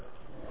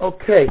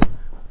Okay.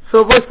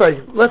 So, let's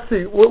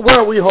see. Where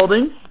are we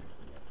holding?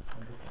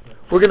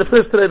 We're going to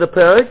finish today the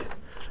Perek.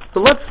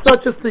 So let's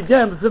start just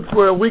again, since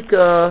we're a week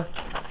of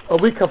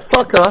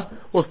Saka,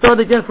 we'll start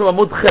again from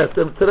Amud Chet.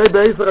 And today,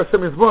 Be'ezer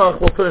Hashem Yisborach,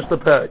 we'll finish the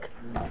Perek.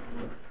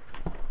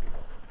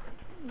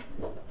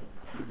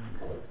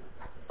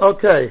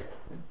 Okay.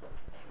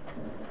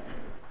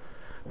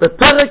 The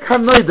Perek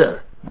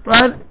HaNoider.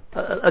 Right?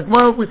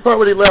 Agmar, we started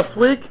with it last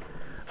week.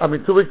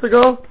 2 weeks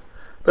ago.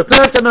 The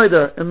Perek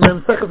HaNoider in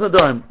Mesechus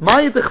Nedarim. Ma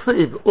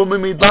yitechsiv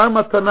umimidbar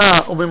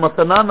matana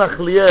umimatana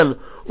nachliel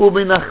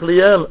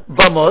uminachliel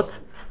bamot.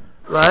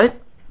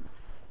 Right?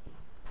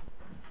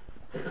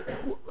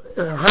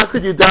 How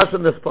could you dash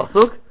in this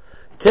pasuk?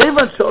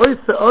 Kevan she'oy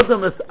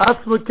se'odam es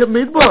asmu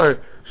kemidbar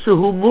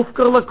shehu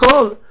mufkar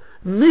lakol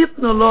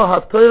nitnu lo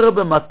HaTorah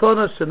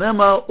b'matona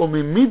shenema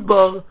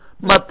umimidbar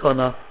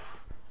matona.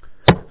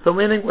 So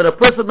meaning when a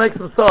person makes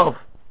himself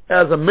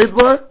as a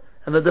midbar,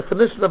 and the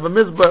definition of a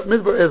midbar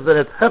is that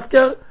it's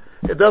hefker,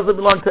 it doesn't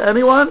belong to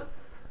anyone.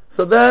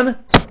 So then,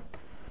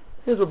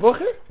 here's a book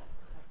here?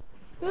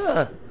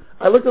 Yeah.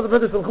 I looked at the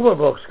Midrash from Chumah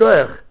book.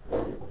 Shkoyach.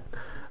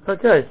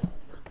 Okay.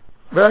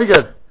 Very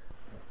good.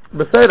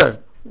 Beseder.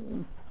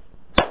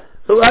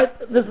 So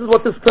this is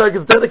what this Perek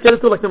is dedicated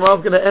to, like the Maharal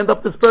is going to end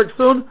up this Perek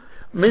soon.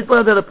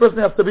 Midbar, that a person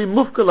has to be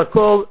mufkar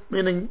lakol,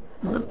 meaning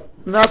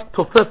not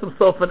to fess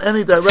himself in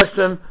any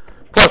direction,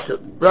 pashut,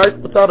 right?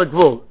 Without a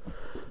gvul.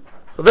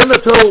 So then the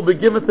Torah will be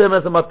given to him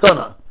as a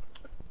matana.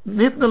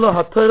 Nitna lo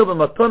HaTorah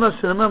b'matana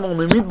shenemem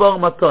u'mimidbar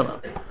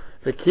matana.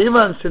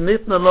 V'kivan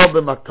shenitna lo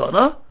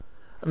b'matana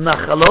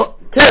nachalo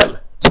kel.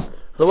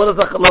 So what does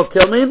nachalo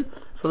kel mean?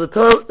 So the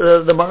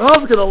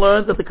Maharal is going to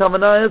learn that the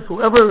kavanah is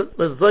whoever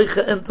is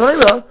zeicha in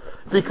Torah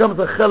becomes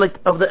a chelik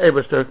of the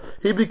Eibishter.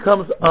 He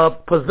becomes a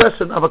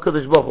possession of a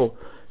Kodesh Baruch Hu.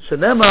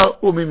 Shenema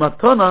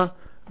u'mimatana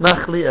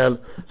nachliel.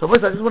 So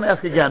first I just want to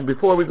ask again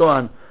before we go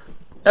on.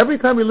 Every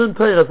time we learn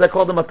Torah, is that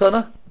called a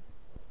matana?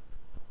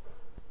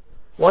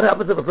 What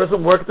happens if a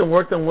person worked and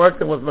was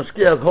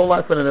mashkiach his whole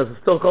life and it is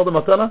still called a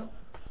matana?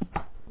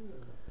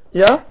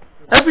 Yeah?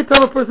 Every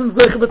time a person is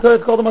zeicha b'Torah,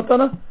 it's called a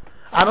matana?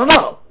 I don't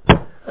know.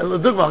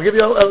 I'll give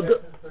you a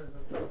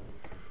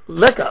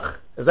lekach.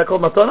 Is that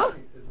called matana?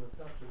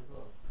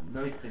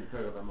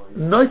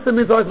 Noisa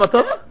means always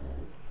matana?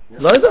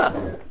 Loida.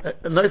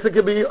 Noisa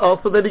could be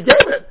also that he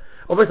gave it.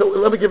 Okay, so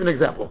let me give you an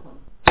example.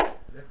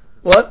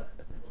 What?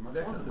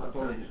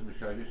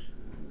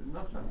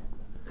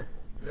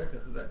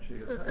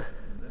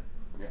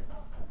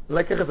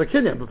 Lekach is a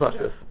kinyan,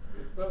 b'pashtus.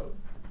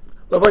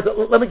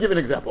 Let me give you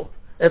an example.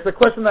 It's a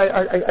question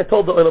I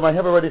told the Olom I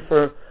have already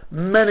for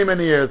many,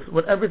 many years,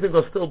 when everything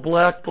was still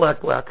black. Before I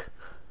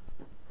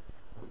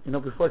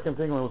came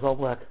to England, it was all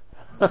black.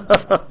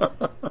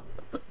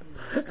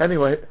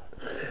 Anyway,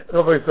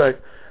 nobody's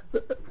like,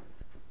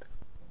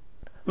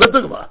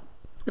 L'dugma.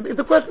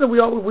 The question that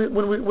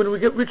when we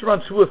reach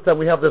around Shavuos time,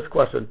 we have this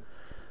question.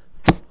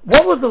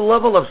 What was the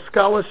level of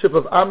scholarship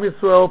of Am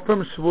Yisrael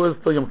from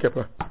Shavuos to Yom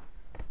Kippur?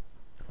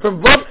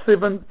 From Vav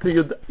Sivan to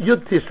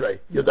Yud Tishrei,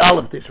 Yud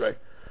Aleph Tishrei.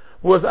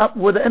 Were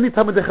there any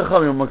Talmidei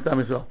Chachamim amongst Am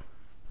Yisrael?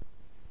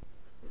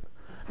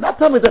 Not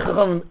Talmidei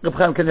Chachamim, Reb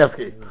Chaim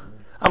Kanievsky.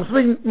 I'm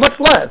speaking much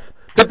less.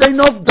 Did they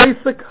know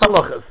basic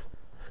halachas?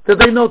 Did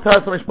they know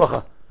Taras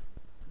HaMishpacha?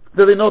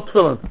 Did they know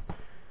Tefillin?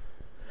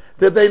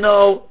 Did they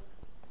know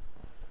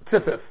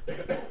Tzitzis? They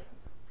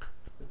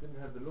didn't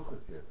have the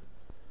luchas yet.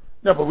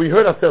 No, but we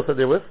heard Asel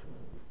Tadivus.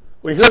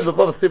 We heard the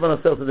Vav Sivan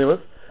Asel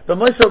Tadivus. The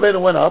Moshe Rabbeinu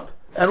went up,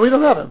 and we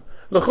don't have him.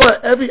 L'chora,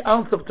 every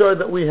ounce of Torah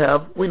that we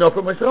have, we know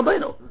from Moshe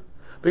Rabbeinu.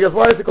 Because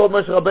why is it called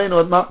Moshe Rabbeinu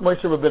and not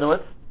Moshe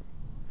Rabbeinu?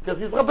 Because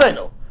he's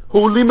Rabbeinu.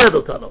 Who limed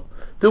otanu.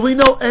 Do we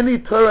know any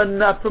Torah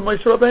not from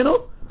Moshe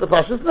Rabbeinu? The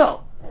Pashas,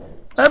 no.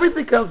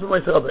 Everything comes from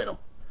Moshe Rabbeinu.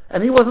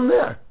 And he wasn't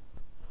there.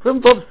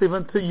 From Vav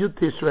Sivan to Yud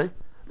Tishrei,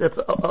 that's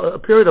a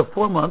period of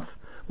 4 months,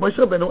 Moshe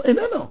Rabbeinu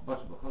eineno.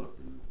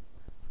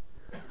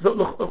 So,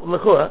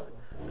 l'chora,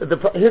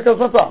 here comes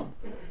my problem.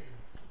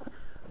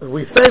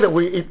 We say that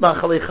we eat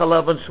machalei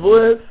chalav and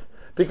shvuos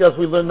because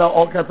we learn now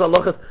all kinds of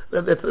halachas.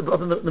 The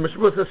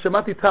Mishabur says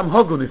Shemati Tam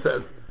Hogun. He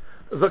says,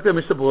 Zok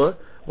Mishabur.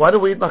 Why do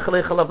we eat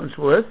machalei chalav and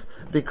shvuos?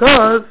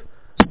 Because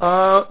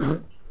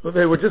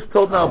they were just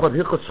told now about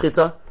hilchos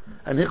shchita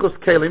and hilchos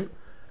kelim,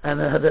 and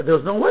there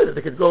was no way that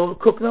they could go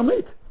cook their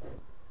meat.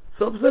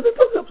 So they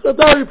took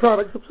dairy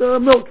products,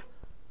 milk.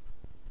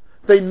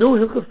 They knew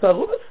hilchos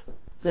taruvas.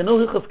 They knew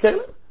hilchos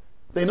kelim.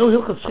 They knew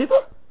hilchos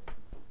shchita.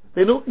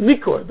 They knew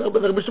Nikor. The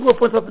Mishabur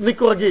points out the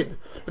Nikor Agid,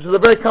 which is a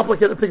very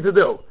complicated thing to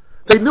do.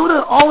 They knew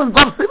that all in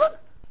Vav Sivan.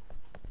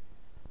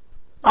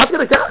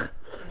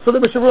 So the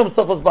Mishabur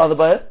himself was bothered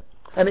by it,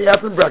 and he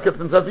asked in brackets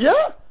and says,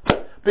 yeah,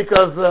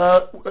 because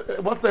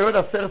once they heard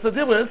Aseret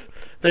Adivus,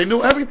 they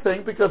knew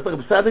everything, because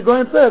the Sadi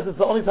Goyen says, it's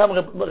the only time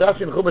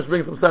Rashi and Chumash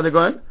brings from Sadi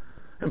Goyen,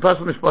 in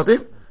Parashat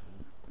Mishpatim,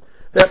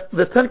 that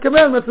the 10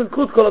 Commandments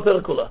include Kol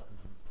HaTorah Kula.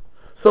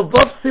 So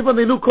Vav Sivan,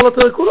 they knew Kol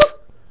HaTorah Kula?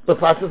 The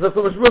Pashas, that's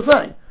what Mishabur is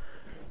saying.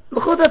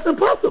 Look, that's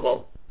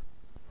impossible.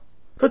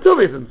 For 2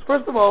 reasons.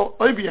 First of all,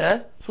 so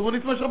who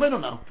needs Moshe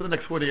Rabbeinu now for the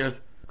next 40 years?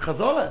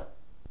 Chazorah.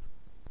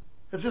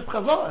 It's just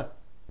Chazorah.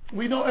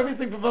 We know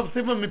everything from Vav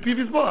Simon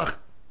Mipivis Boach.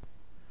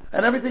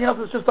 And everything else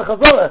is just a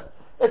Chazorah.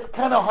 It's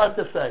kind of hard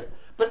to say.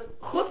 But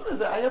Chutz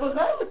Mizeh, I have a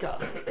Ra'alika.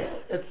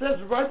 It says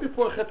right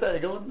before Chet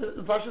HaEgel,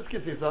 in Parshas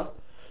Kisisa,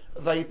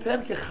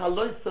 Vayiten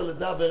kechaloisa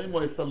ledaber imo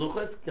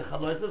yisaluches,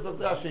 kechaloisa, says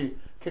Rashi,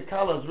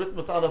 kekala is written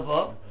without a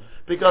Vav,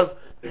 because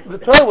the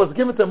Torah was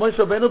given to Moshe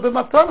Rabbeinu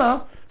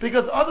b'matana,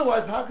 because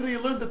otherwise how could he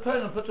learn the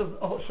Torah in such a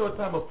short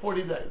time of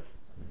 40 days?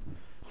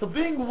 So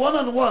being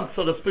one-on-one,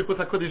 so to speak, with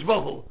HaKadosh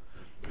Baruch Hu,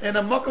 in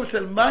a makom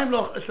shel mayim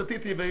lo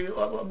shatiti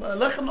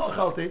lechem lo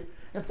achalti,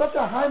 in such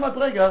a high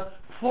madrega,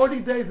 40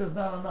 days is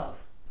not enough.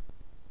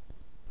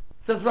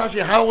 Says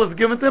Rashi, how it was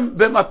given to him?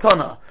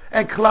 B'matana.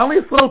 And Klal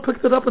Yisrael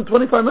picked it up in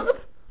 25 minutes?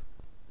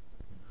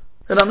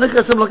 And Amnich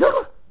Hashem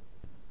Lokecha?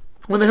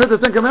 When they heard the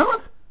Ten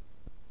Commandments?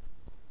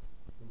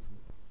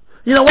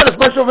 You know what? If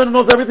Moshe Rabbeinu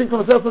knows everything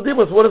from the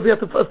Nesivos, what does he have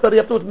to study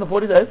afterwards in the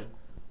 40 days?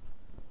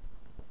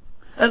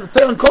 And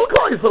say on Kol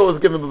Klal Yisrael was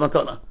given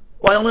b'matana.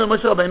 Why only on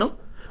Moshe Rabbeinu?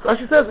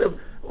 Rashi says,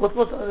 what's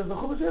the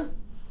Chumash here?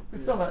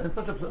 We saw that in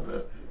such a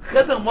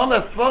Cheder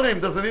Mola Sfarim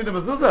doesn't need a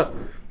mezuzah,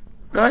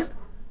 right?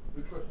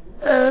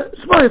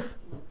 Shmois.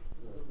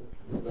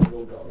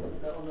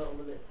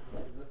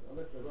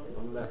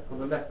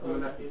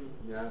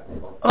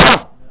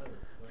 Ah,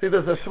 see,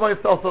 there's a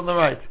Shmois also on the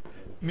right.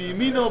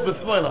 Mi'imino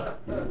b'smoila.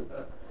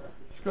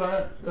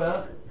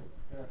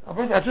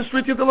 I just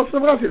read you the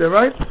Lashon Rashi there,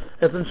 right?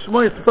 It's in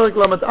Shmois Perek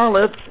Lamed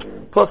Aleph,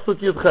 Pasuk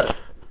Yud Ches.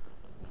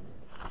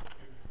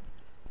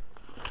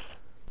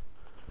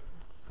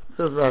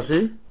 Says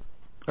Rashi,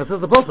 it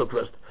says the Pasuk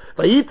first.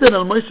 Vayiten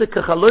al Moshe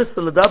kachalois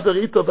ledaber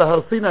ito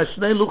b'har Sinai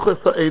shnei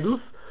luchos ha'edus,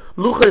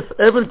 luchos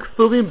even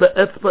ksurim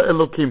be'etzba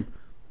Elokim.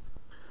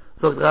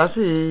 Sagt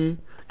Rashi,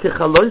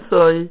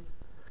 kachaloisoi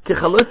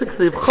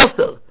ksiv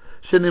choser,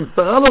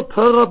 שנמסרה לו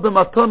תורה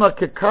במתנה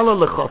כקלה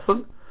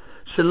לחוסן,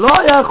 שלא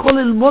היה יכול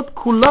ללמוד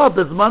כולה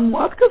בזמן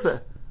מועט כזה.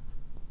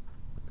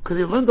 Could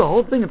he learn the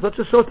whole thing in such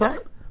a short time?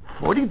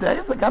 40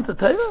 days? The ganze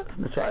Torah? It's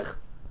nicht shaykh.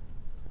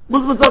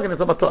 Muss man sagen,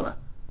 it's a matana.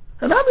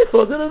 And Ami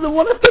thought it in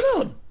one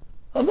afternoon.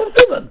 On the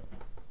 7.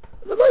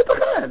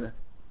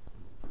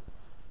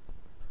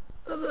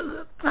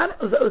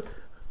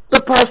 The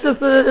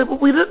Pashas,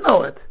 we didn't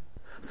know it.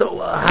 So,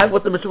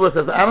 what the Mishnah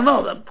says, I don't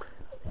know them.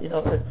 You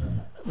know,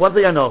 one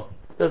thing I know,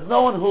 there's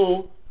no one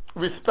who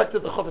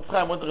respected the Chofetz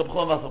Chaim when the Reb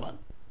Chaim Wasserman.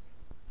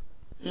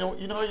 You know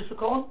how I used to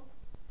call him?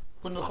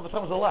 When the Chofetz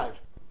Chaim was alive.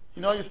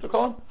 You know how I used to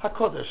call him?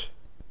 HaKodesh.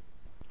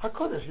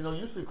 HaKodesh,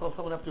 usually you call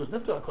someone after he was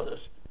Nifter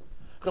HaKodesh.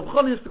 Reb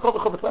Chaim used to call the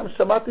Chofetz Chaim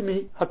Shamati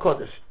Mi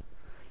HaKodesh.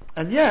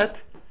 And yet,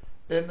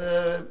 in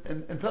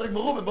Perek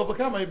Merub, in Bava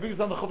Kama, he brings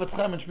down the Chofetz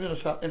Chaim in Shmir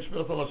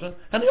HaLashon,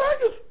 and he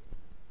argues.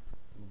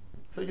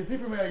 So you see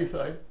from here, you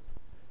say,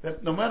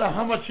 that no matter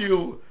how much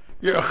you're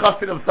a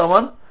chassid of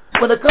someone,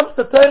 when it comes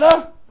to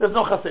Torah, there's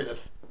no chassidus.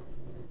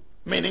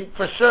 Meaning,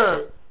 for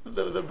sure,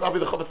 probably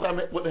the Chofetz Chaim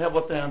wouldn't have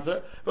what to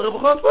answer, but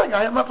Reb Chaim's saying,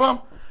 I have my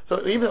problem.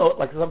 So even though,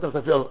 like sometimes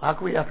I feel, how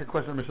can we ask a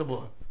question of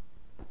Mishabur?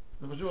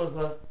 The Mishabur is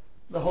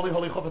the holy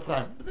Chofetz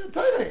Chaim.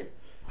 Torah.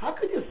 How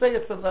could you say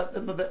it's in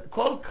the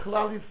Kol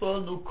Klal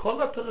Yisrael Nu Kol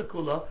HaTorah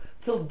Kula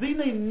till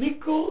Dinei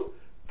Nikul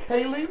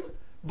Kalim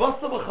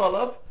Basa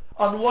B'Chalav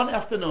on one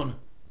afternoon?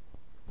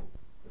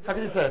 How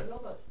can you say it?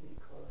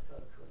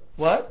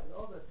 What?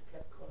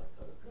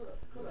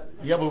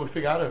 Yeah, but we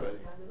figured out already.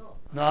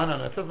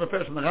 No. It says in the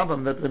Perek in the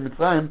Rambam that in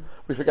Mitzrayim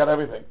we forgot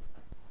everything.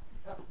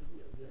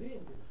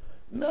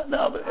 No,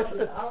 but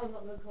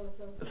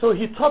so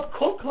he taught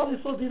Kol Klal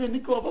Yisrael Dinei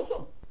Nikul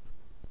Basa.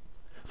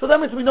 So that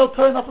means we know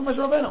Torah not from Moshe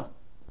Rabbeinu.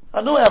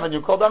 A new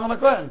avenue called down on a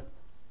Kohen.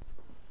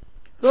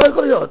 So and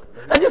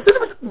you see,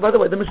 by the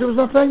way, the Meshuvah is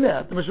not saying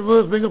that. The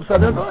Meshuvah is bringing up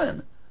Sadeh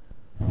Kohen.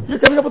 You're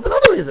coming up with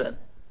another reason.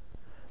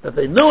 That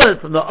they knew it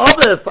from the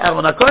Ovis,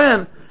 Aaron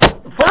HaKohen.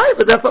 Fine,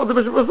 but that's all the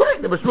Meshuvah is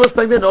saying. The Meshuvah is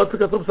saying they know it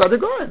because of Sadeh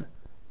Kohen.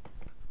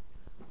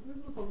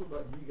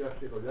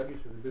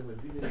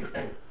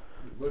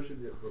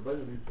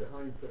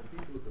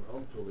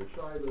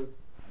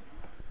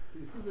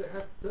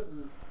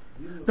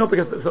 No,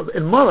 because so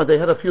in Mara they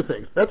had a few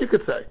things. That you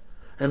could say.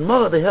 In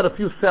Mara they had a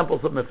few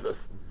samples of mitzvahs.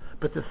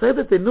 But to say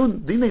that they knew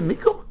Dinei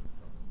Nikul?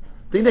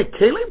 Dinei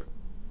Kalim?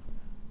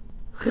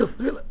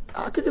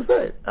 How could you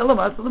say it?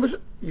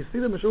 You see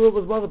the Meshuvah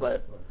was bothered by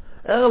it.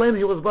 Erlin,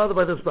 he was bothered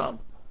by this problem.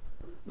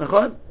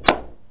 Nachon?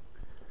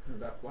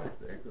 That's why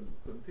they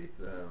couldn't teach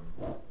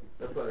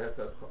that's why they had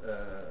that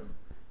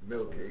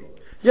milky.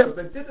 Yeah. But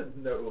they didn't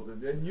know.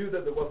 They knew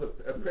that there was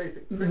a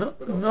basic. No.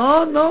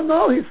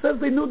 He says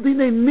they knew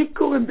Dinei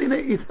Nikul and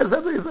Dinei. He says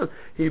that's what he says.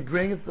 He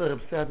brings the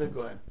Reb Sadeh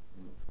Goyen.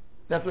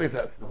 That's what he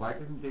says. So why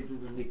didn't they do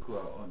the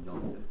Nikul on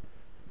Yom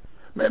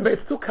Tov?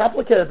 It's too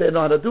complicated. They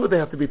know how to do it. They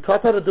have to be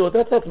taught how to do it.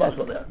 That's what's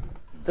muscle there.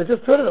 They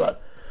just heard it about.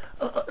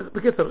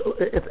 Because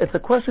it's a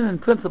question in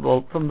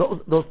principle. From those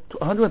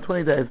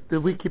 120 days,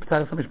 did we keep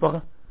Taras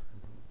HaMishpacha?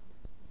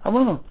 I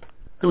don't know.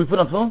 Did we put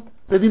on phone?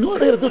 They knew how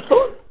to do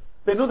phone.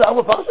 They knew the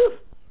Alma Parshas?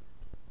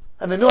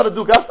 And they knew how to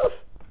do Gastos?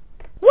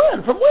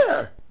 When? From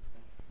where?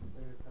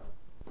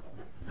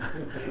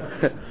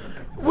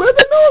 Where did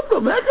they know it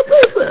from?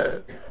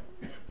 Mekapesa.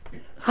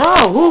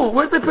 who?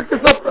 Where'd they pick this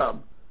up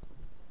from?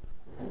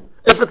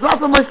 If it's not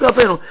from Moshe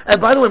Rabbeinu,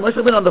 and by the way, Moshe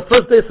Rabbeinu on the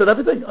first day said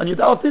everything, on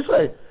Yudal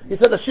Tishrei, he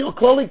said, Shiur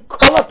Kloli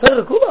Kol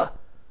HaTorah Kula.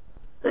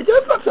 He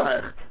gave that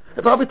shaykh.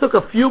 It probably took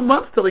a few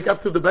months till he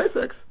got through the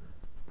basics.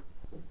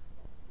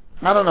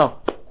 I don't know.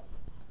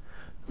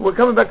 We're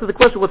coming back to the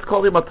question, what's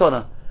called the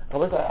matana? I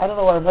don't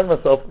know why I reminded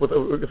myself with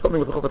something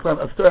with the Chofetz Chaim.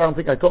 A story I don't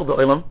think I told the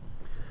Olom.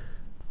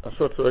 A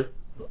short story.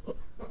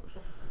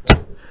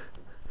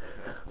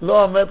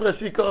 Lo ametra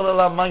shikor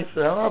la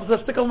ma'aser. I'm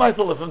a stickle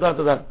myself from time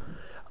to time.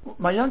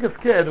 My youngest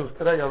kid, who's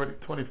today already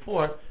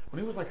 24,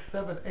 when he was like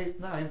 7, 8,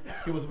 9,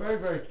 he was very,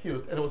 very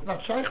cute, and it was not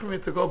shy for me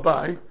to go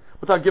by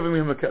without giving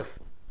him a kiss.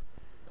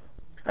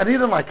 And he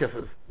didn't like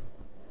kisses.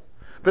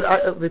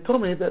 But they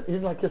told me that he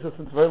didn't like kisses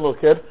since a very little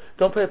kid.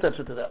 Don't pay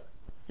attention to that.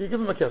 You give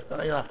him a kiss. You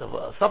don't have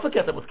to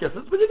suffocate him with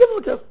kisses, but you give him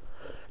a kiss.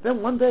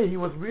 Then one day he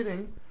was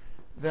reading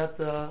that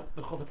the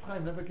Chofetz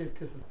Chaim never gave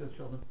kisses to his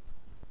children.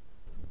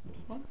 Which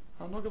is fine.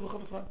 I'm not going to the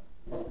Chofetz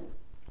Chaim.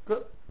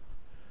 Good.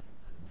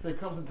 So he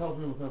comes and tells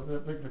me with a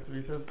big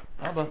victory. He says,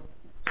 Abba,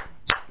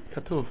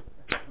 Katuv.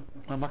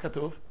 Ma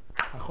Katuv?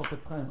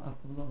 HaChofetz Chaim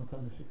asked him to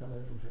tell me Shikar.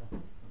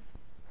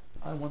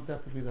 I want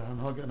that to be the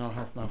Hanhaga in our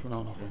house now from now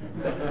on.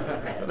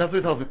 That's what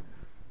he tells me.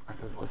 I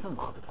says, listen,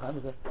 Chofetz Chaim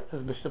is that? He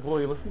says, Mr. Bro,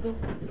 you listen to him?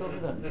 He tells me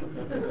that.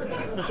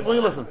 Mr. Bro,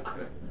 you listen.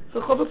 He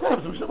says, Chofetz Chaim,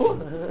 Mr. Bro.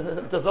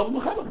 That's all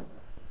Muhammad.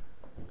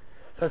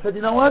 So I said,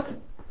 you know what?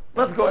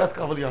 Let's go ask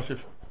Rav Yashiv.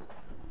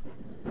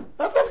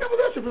 Let's ask Rav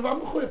Yashiv if I'm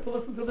mechuyev to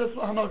listen to this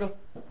Hanhaga.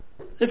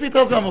 If he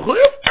tells me I'm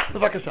mechuyev,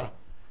 b'vakasha.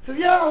 He says,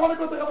 yeah, I want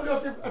to go to Rav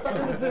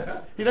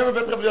Yashiv. He never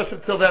met Rav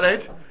Yashiv till that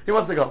age. He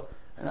wants to go.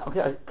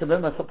 Okay, I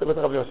condemn myself to go to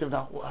Rav Yosef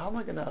now. How am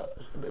I going to,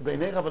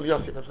 Beinei Rav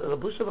Yosef,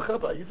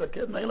 he's a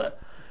kid, Meila.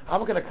 How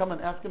am I going to come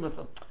and ask him? It's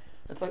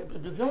like,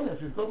 Bizyonis,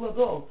 he's little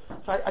adult.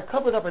 So I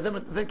covered up, and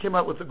then came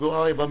out with the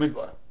Gurari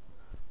Bamidbar.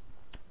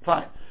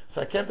 Fine.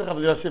 So I came to Rav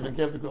Yosef and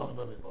gave the Gurari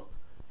Bamidbar.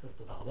 He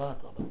says,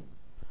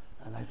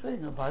 and I say,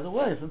 by the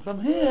way, since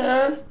I'm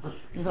here,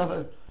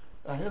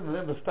 I hear the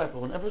name of the stack,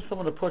 but whenever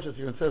someone approaches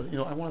you and says,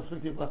 I want to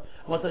speak to you, I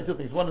want to tell you two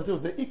things. One and two,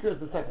 the ikar is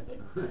the second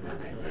thing.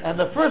 And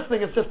the first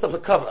thing is just as a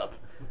cover-up.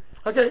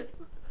 Okay?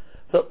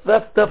 So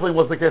that definitely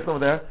was the case over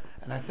there.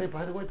 And I say,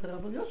 by the way, to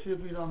Rabbi Yosef,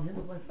 I'm here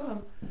with my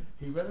son.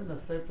 He read in the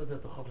Sefer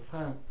that the Chofetz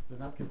Chaim did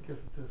not give kisses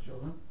to his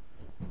children.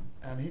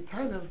 And he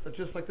told us that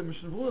just like the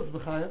Mishnah Berurah is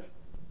Mechayev,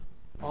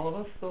 all of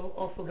us, so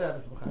also that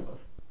is Mechayev.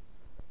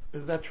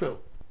 Is that true?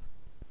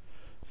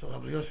 So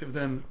Rabbi Yosef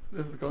then,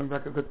 this is going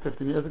back a good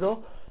 15 years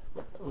ago,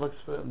 looks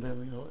for it and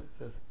then, it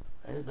says,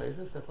 hey,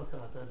 Be'ezeh, Sefer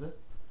Karata Ezeh.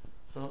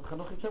 So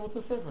Chanochi came with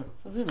the Sefer.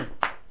 Says,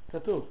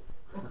 Katuv.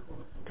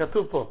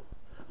 Katuv po.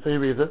 So he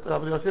reads it,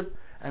 Rabbi Yosef,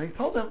 and he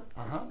told them,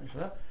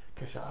 Yishra,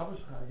 Kesha'ava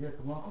Shcha Yeh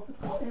K'mo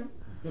HaChofetz Chaim.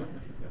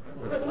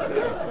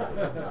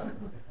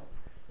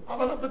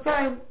 But at the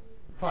time,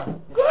 fine.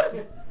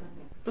 Good.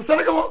 So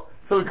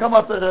we come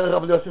up to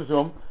Rabbi Yosef's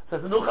room,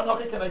 says, no,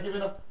 Chanochi, can I give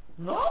you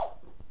No.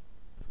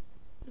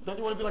 Don't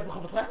you want to be like the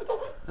Chofetz Chaim?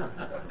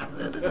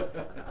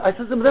 I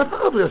said to him, that's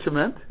not what Yosef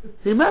meant.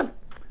 He meant.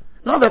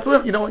 No, that's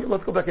what,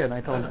 let's go back in.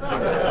 I told him.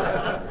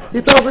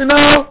 He tells me,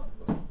 no,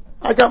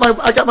 I got my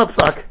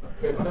psak.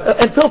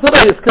 Until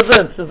today, he's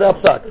convinced it's that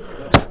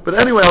psak. But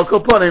anyway, I'll go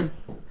upon him.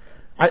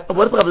 What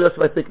does Rabbi Yosef,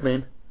 I think,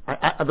 mean?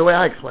 The way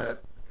I explain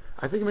it.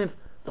 I think it means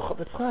the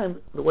Chofetz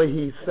Chaim, the way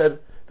he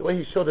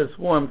showed his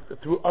warmth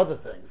through other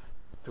things.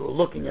 Through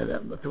looking at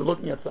him, through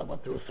looking at someone,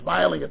 through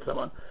smiling at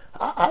someone.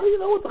 How do you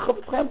know what the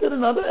Chofetz Chaim did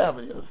in other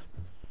avenues?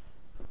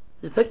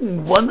 You're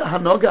taking one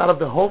hanoga out of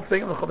the whole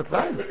thing of the Chofetz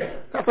Chaim.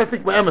 That's, I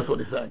think, what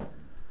he's saying.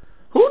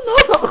 Who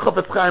knows how the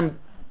Chofetz Chaim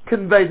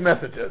conveyed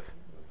messages?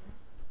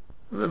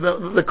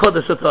 The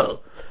Kodesh HaTorah.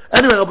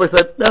 Anyway, Rabbi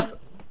said, that's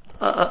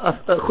a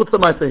chutz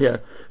ma'aseh here.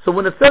 So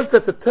when it says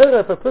that the Torah,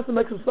 if a person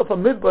makes himself a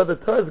midbar, the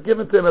Torah is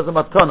given to him as a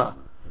matana.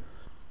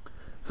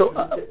 So,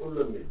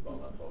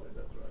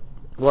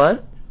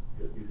 what?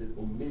 You said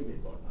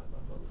midbar,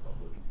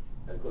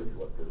 not according to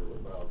what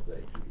Maharal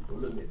says,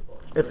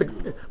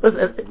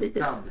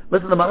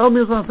 listen, the Maharal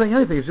means not saying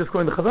anything. He's just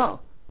going to Chazal.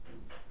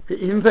 He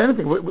didn't say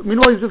anything.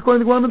 Meanwhile, he's just going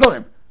to go on the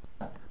Dorim.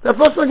 That's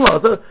not saying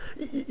well. So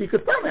you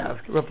could start and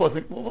ask, what's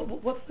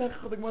that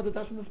the Gemara that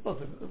Dashin is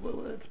supposed to?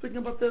 It's speaking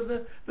about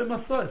the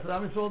Masorah that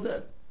Am Yisrael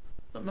did.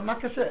 The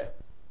Makashe.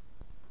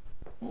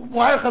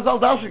 Why are Chazal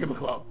Dashing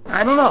B'chlal?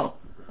 I don't know.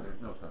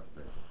 There's no such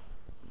thing.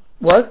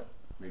 What?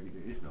 Maybe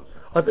there is no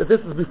such thing.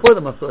 This is before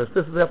the Masorah.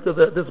 This is after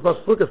this is Bas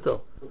Sukkah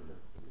still.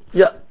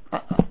 Yeah.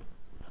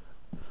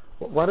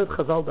 Why did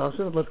Chazal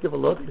Darshan? Let's give a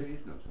look. There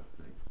is no such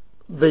thing.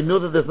 They knew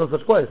that there's no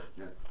such place.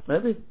 Yeah.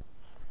 Maybe.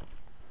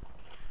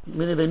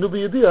 Meaning they knew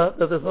b'yediyah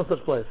that there's no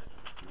such place.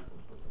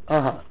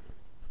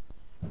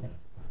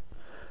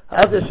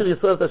 אז ישיר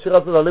ישראל את השיר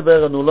הזה לעלי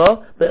בער הנולה,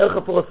 בערך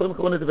אפור 20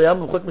 קרון את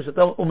בים ומחוק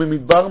משתם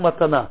וממדבר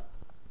מתנה.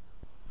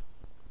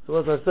 So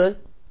what does I say?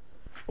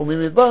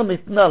 וממדבר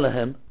ניתנה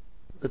להם,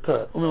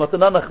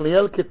 וממתנה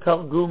נחליאל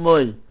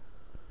כתרגומוי.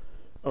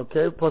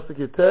 Okay, פוסק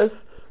יתס,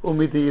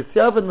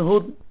 ומדייסיה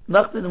ונהוד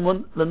נחתי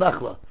נמון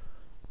לנחלה.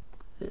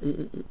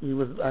 He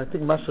was, I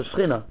think, Masha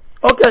Shechina.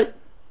 Okay,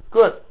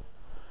 good.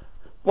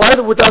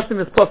 either we're dashing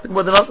this pasuk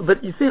more than not,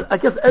 but you see, I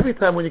guess every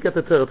time when you get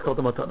the Torah, it's called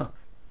the matana.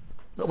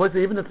 What is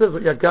it? Even it says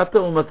yagata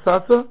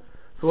u'matzatza.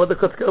 So what the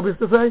Kotzker used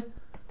to say?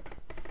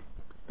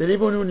 That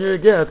even when you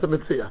get, it's a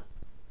mitzvah.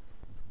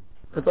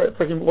 It's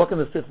like you walk in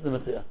the streets of the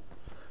mitzvah.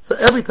 So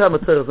every time a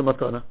Torah is a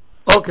matana.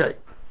 Okay.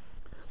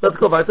 Let's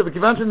go back to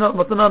וכיוון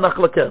שמתנה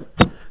נחלה כן,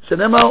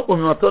 שנאמר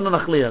וממתנה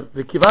נחליאל,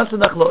 וכיוון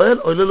שנחלה אוהל,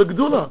 אוהלה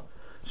לגדולה,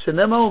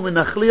 שנאמר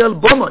ומנחליאל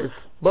בומויס.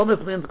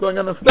 Bomos means going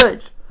on the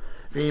stage.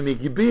 ואם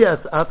יגביע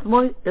את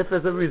עצמו, if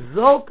as a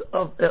result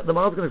of, the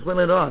Maharal is going to explain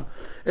later on,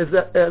 is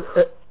that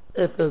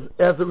if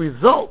as a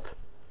result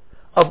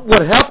of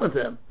what happened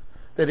to him,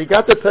 that he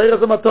got the Torah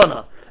as a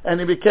matana, and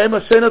he became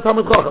a Shena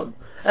Talmid Chacham,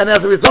 and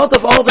as a result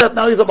of all that,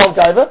 now he's above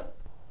Gaiva,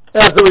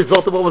 as a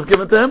result of what was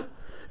given to him,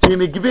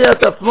 אם יגביע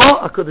את עצמו,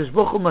 הקדוש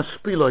ברוך הוא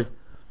משפילוי.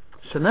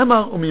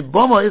 שנאמר,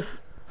 ומבומויס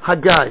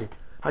הגיא.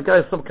 הגיא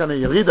is some kind of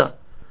ירידה.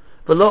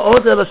 ולא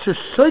עוד אלא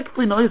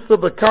ששויקפי נויסו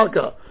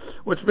בקרקע,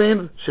 which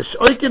means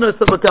ששויקי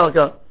נויסו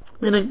בקרקע,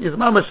 meaning he's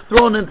mamash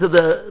thrown into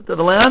the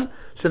land,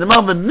 שנאמר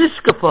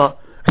ונשקפה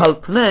על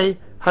פני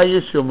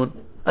הישימון.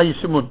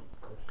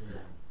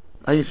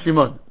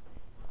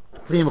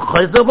 ואם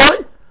חוזר בוי,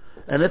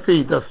 and if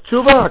he does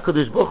tshuva,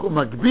 הקדוש ברוך הוא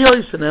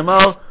מגביעוי,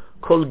 שנאמר,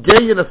 Kol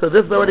Geyin, so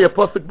this is already a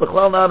pasuk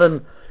b'chlal, not in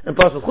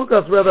Parshas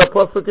Chukas, rather a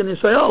pasuk in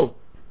Yeshayahu,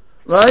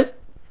 right?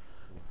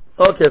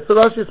 Okay, so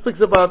Rashi speaks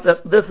about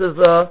that. This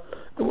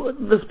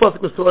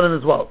pasuk was thrown in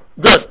as well.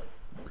 Good.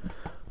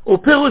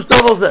 Upirush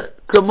davar zeh,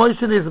 k'moy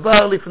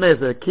shenizbar lifnei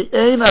zeh, ki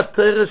ein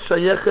haTorah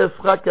shayeches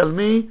rak al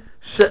mi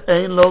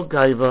she'ein lo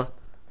gaiva,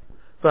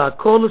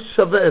 v'hakol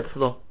shaveh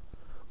etzlo,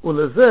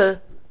 ulezeh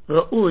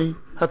ra'ui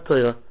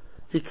haTorah.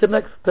 He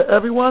connects to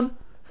everyone,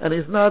 and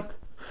he's not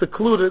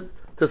secluded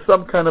to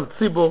some kind of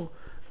tzibur,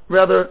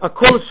 rather a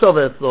kol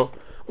shaveh etzlo,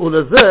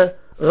 ulezeh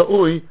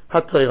ra'ui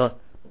haTorah.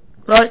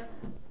 Right?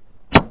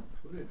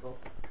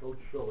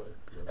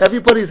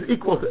 Everybody's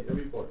equal to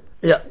everybody.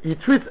 Yeah, he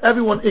treats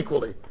everyone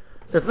equally.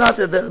 It's not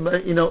that,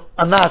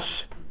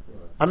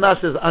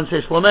 Anash is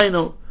Anshe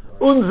Shlomeinu,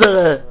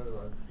 Unzere,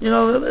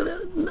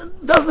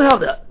 doesn't have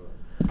that.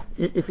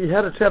 If you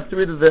had a chance to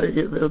read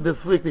it this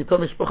week, the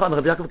Tomi Shpochan,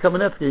 Rabbi Yaakov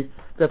Kamenetsky,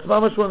 that's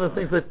one of the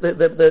things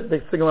that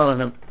they sing along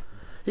on him.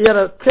 He had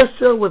a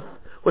kesher with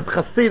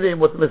Hasidim,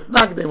 with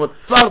Misnagdim, with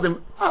Svardim,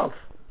 else.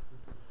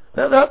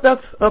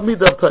 That's a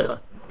midah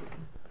Torah.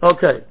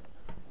 Okay.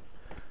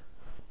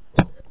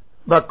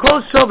 But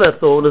kol shovet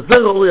lezer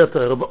ra'ui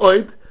Torah.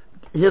 But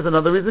here's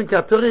another reason. Ki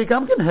Torah היא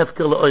גם כן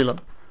hefker le'olam.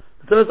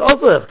 The Torah is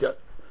also hefker,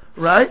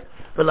 right?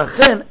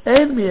 ולכן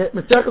אין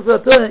מסייחס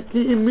לתורה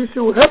כי אם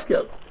מישהו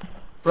hefker,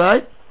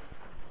 right?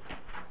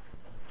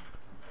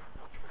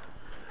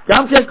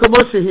 גם כן כמו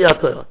שהיא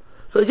התורה.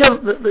 So again,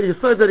 you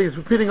saw that he's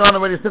repeating on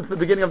already since the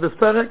beginning of this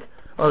Perek,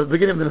 or the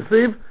beginning of the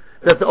Nesiv,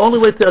 that the only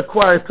way to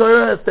acquire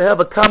Torah is to have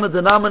a common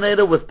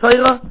denominator with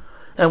Torah.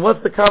 And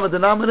what's the common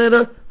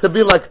denominator? To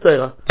be like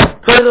Torah.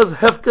 Torah is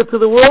hefker to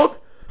the world.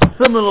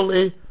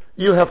 Similarly,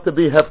 you have to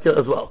be hefker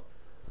as well.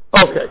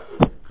 Okay.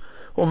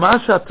 ומה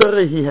שהתורה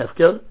היא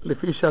hefker,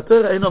 לפי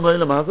שהתורה אינו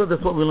מעולם הזה,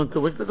 that's what we learned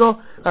 2 weeks ago,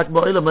 רק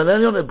מעולם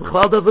מילניון, it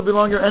בכלל doesn't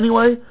belong here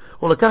anyway,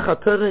 ולכך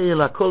התורה היא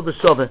לכל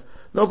בשווה.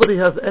 Nobody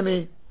has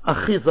any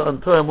achiza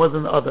on Torah more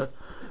than the other.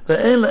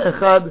 ואין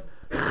לאחד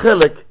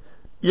חלק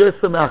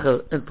יוסף מאחר.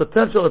 In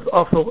potential, it's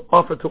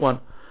offered to one.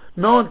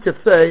 No one could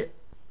say,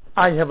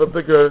 I have a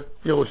bigger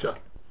Yerusha.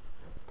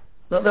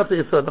 That's what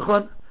you said. It's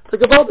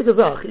like about the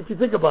Gazach. If you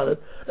think about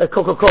it,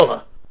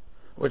 Coca-Cola,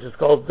 which is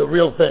called the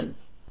real thing,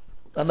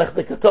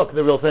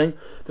 the real thing,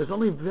 there's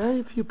only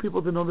very few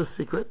people that know the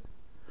secret.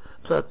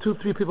 So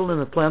 2-3 people in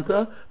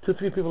Atlanta,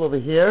 2-3 people over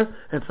here,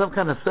 and some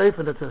kind of safe,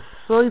 and it's a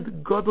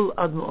Soid Godel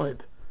Ad Moed.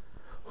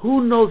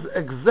 Who knows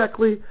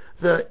exactly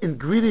the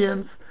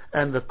ingredients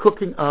and the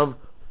cooking of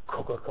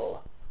Coca-Cola?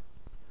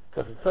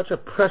 Because it's such a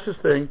precious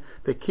thing,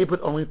 they keep it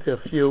only to a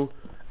few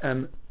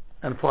and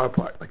far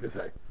apart, like they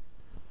say.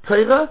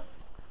 Torah,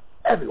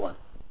 everyone.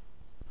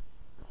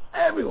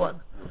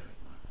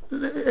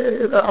 I'm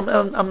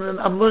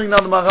learning now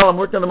the Maharal. I'm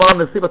working on the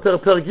Maharal Nesiv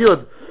HaTorah Perek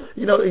Yud.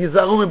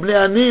 Hizaru mibnei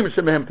anim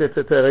shemehem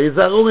tetzeh Torah.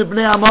 Hizaru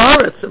mibnei am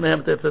haaretz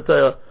shemehem tetzeh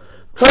Torah.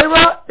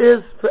 Torah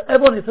is for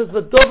everyone. He says,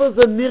 "V'dova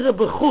zanire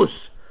b'chush."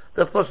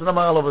 That's what the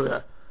Maharal over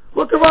there.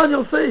 Look around,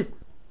 you'll see.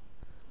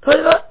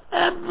 Torah,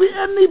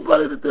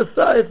 anybody that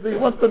decides he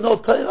wants to know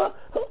Torah,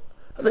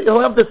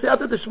 he'll have the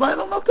Siyata D'Shmai,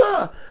 he'll know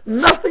Torah.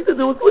 Nothing to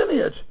do with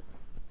lineage.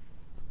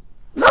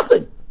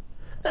 Nothing.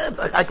 And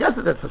I guess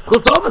that the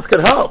Schus Omes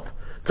could help.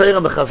 Torah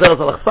and the Chazer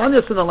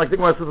Zalachsanya should know, like the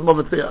Gemara says in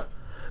Momentiyah.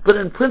 But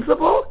in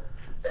principle,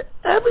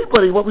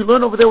 everybody, what we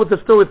learned over there with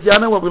the story with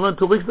Yana, what we learned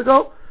 2 weeks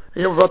ago,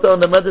 here we wrote down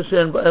the Medrash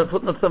in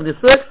footnote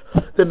 76,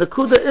 then the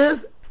Kuda is,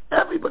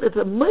 everybody, it's a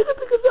Meida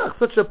B'Gazach,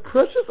 such a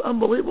precious,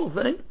 unbelievable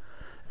thing,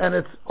 and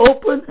it's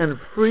open and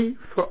free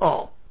for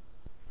all.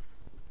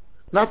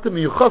 Not the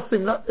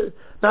miyuchasim, not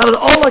at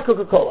all like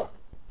Coca-Cola.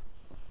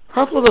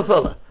 Hafla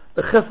v'fela,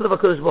 the chesed of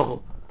HaKadosh Baruch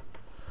Hu.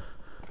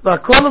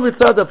 V'akol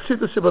mitzad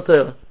ha'pshita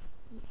shebatera.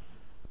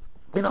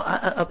 You know,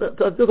 I'll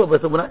do that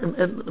with it. When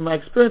in my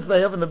experience that I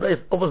have in the base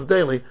almost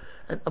daily,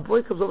 and a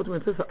boy comes over to me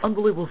and says an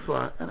unbelievable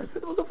svar, and I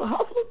said, "What's up for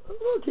hospital?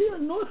 Look here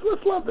in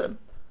Northwest London."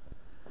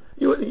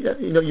 You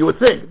would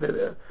think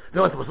that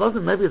Northwest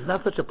London maybe it's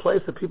not such a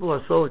place that people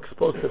are so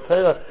exposed to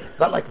Torah. It's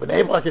not like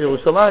Bnei Brak in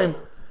Yerushalayim.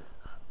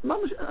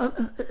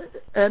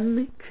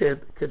 Any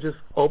kid could just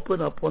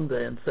open up one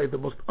day and say the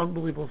most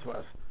unbelievable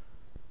svars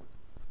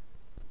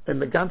in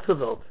the ganze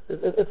Welt.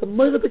 It's a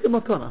moidedik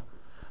matana.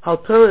 How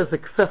Torah is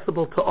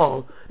accessible to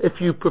all if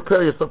you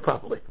prepare yourself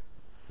properly.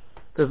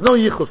 There's no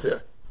yichus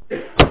here.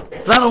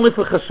 It's not only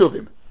for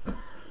chashuvim.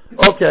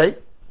 Okay.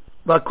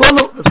 Again,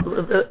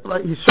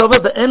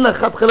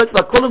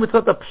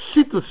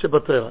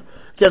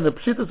 the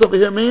pshitus over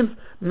here means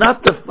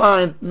not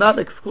defined, not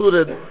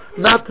excluded,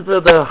 not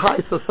for the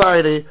high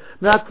society,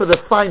 not for the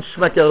fine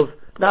schmeckers,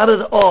 not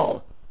at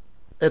all.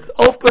 It's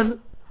open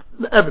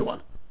to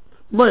everyone.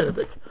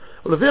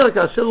 ולביר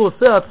כאשר הוא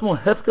עושה עצמו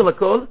הפקר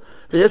לכל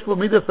ויש בו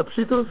מידס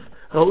הפשיטוס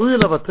ראוי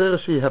אליו התורה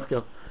שהיא הפקר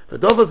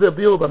ודוב הזה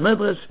הביאו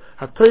במדרש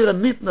התורה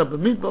ניתנה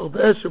במדבר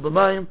באש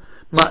ובמים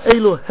מה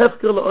אלו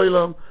הפקר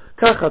לאוילם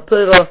כך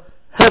התורה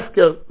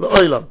הפקר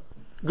לאוילם.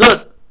 Good.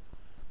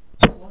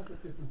 What's the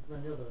difference to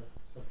any other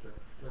subject,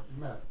 like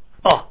math?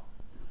 Oh.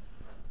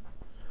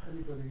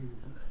 Anybody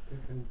who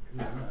can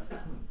use math.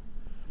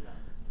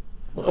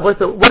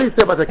 What do you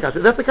say about that kasha?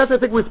 That's the kasha I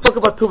think we spoke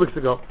about 2 weeks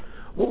ago.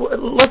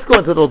 Let's go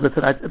into it a little bit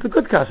tonight. It's a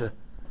good kasha.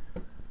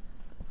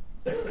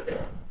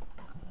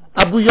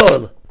 Abu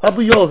Yoel is,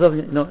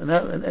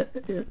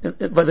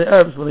 by the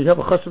Arabs, when you have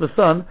a chash of a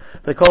son,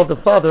 they call the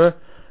father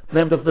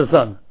named after the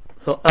son.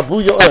 So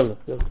Abu Yoel.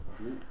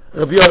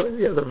 Rabbi Yoel,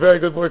 he has a very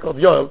good boy called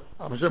Yoel.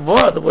 I'm sure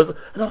more. There was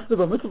an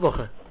Osnabrück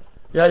mitzvah.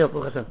 Yeah,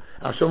 Baruch Hashem.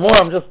 I'm sure more.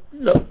 I'm just,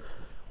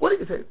 what do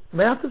you say?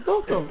 Math is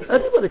also.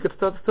 Everybody could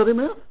start studying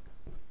math.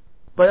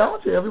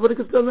 Biology, everybody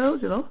could study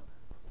math,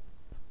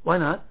 Why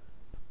not?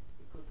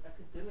 Because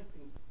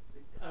academically,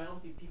 I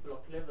don't think people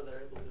are clever,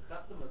 they're able to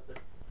customize, but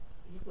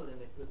people in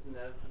their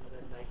personality and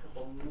their makeup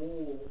are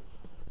more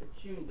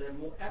attuned, they have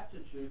more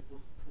aptitude for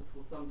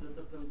some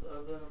disciplines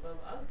over and above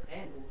others,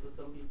 and also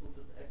some people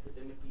just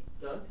academically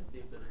don't have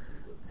the ability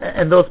to.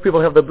 And those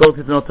people have the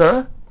ability to know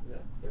Torah?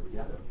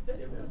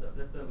 Everyone does.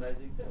 That's an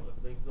amazing thing. Like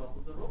the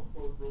examples of Ross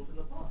brought in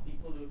the past.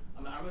 People who,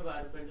 I remember I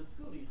had a friend at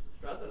school who used to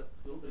struggle at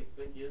school, but he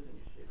spent years in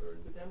Shiur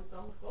and became a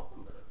Talmud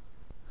Chacham.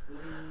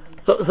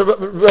 So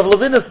Rav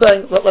Levin is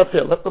saying, let's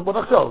hear.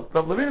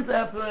 Rav Levin is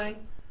answering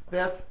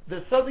that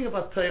there's something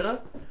about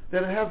Torah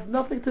that it has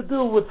nothing to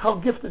do with how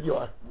gifted you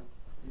are. It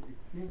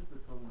seems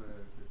that from the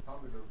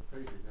Talmud of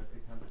Perek that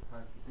 800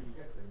 times you didn't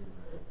get any.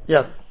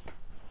 Yes.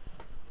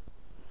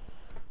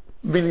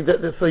 Meaning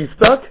that, so he's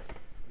stuck? It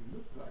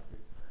looks like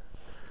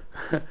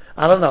it.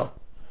 I don't know.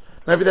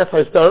 Maybe that's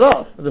how he started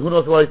off. Who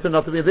knows why he turned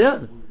out to be at the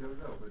end? We don't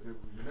know, but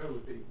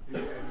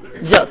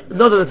Yes.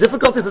 No, there are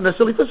difficulties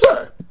initially for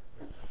sure.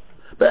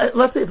 But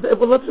let's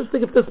just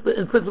think if this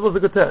in principle is a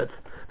good teretz.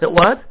 That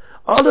what?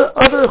 Other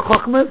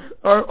chachmas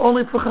are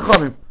only for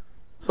chachamim,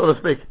 so to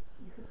speak.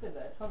 You could say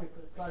that. If somebody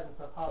tries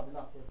himself hard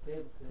enough to be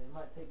able to, it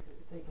might take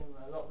him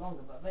a lot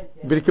longer, but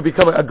eventually... But he could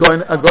become a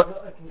goyen?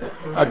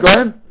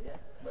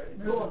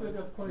 No,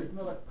 that's probably, it's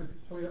not like, because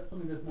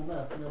something there's more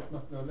math, something else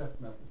must know less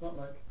math. It's not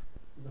like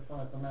there's a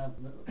finite amount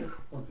and that's the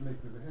point to make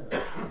over here.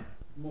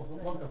 More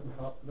one person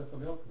helps, less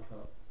somebody else can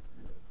help.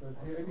 So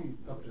here, any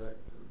subject,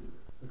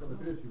 we've got the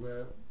ability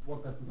where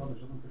one person's knowledge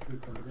doesn't preclude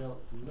somebody else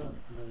from learning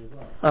as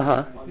well.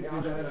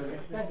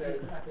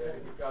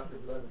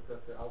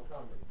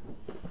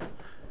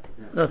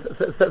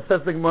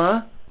 Says the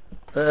Gemara,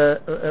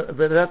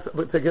 but that's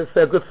to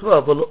say a good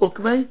svar, but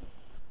ukmei,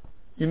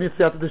 you need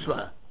siyata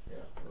dishma.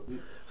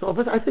 So,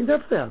 but I think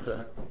that's the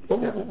answer. What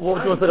would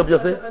you want to say, Rabbi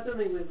Yossi? I don't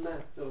think with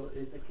maths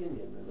it's a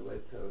kinyan in the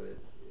way Torah is.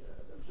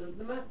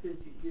 The maths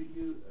is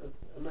you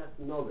amass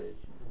knowledge,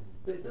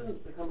 but it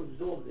doesn't become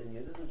absorbed in you,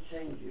 it doesn't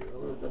change you. I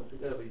was Dr.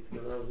 Gerber used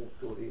to go when I was in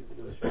school, he used to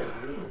give a show,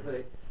 he used to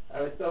say,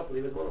 Aristotle,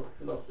 he was one of the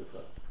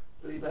philosophers,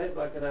 but he behaved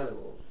like an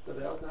animal. So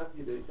they asked him, how do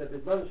you do? He said,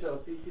 there's one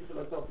shell, see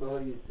philosopher, how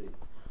you see.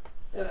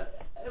 In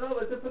other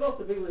words, the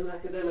philosophy was an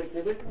academic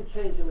thing, but it didn't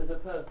change him as a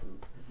person.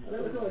 And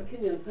then we've got a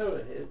Kenyan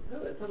Torah here.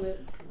 Torah is something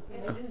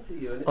that's into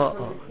you, and it's from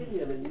a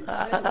Kenyan, and you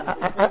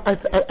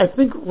I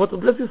think what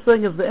Rabbi is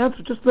saying is the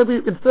answer. Just maybe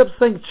instead of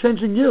saying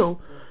changing you,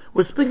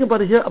 we're speaking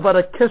about here about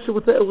a kesher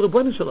with the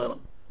Rebbeinu Shalom.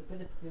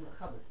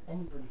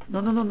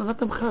 No, not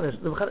the Mcharesh.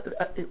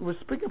 We're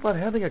speaking about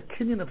having a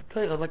Kenyan of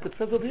Torah, like it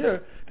says over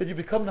here, that you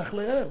become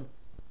Nachle'el.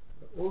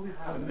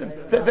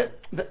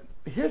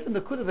 Here's in the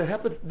Kudah that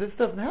happens. This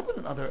doesn't happen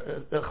in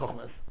other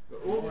Chochmas.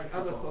 All the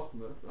other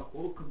Chochmas are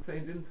all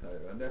contained in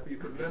Torah, and therefore you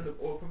can learn them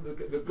all from the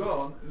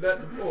Gaon,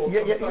 learn them all from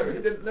Torah.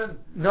 You didn't learn.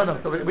 No.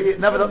 So we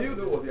never knew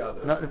all the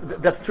others. No,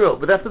 that's true,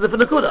 but that's the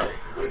different Kudah.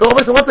 So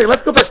one thing.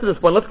 Let's go back to this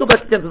point. Let's go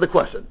back again to the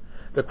question.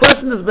 The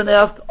question has been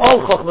asked. All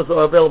Chochmas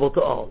are available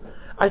to all.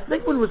 I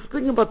think when we're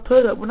speaking about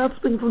Torah, we're not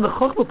speaking from the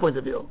Chochma point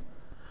of view.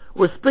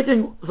 We're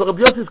speaking, so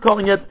Rabbi Yossi is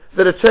calling it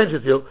that it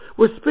changes you.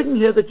 We're speaking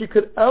here that you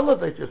could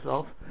elevate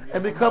yourself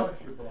and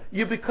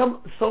you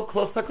become so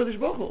close to HaKadosh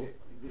Baruch Hu.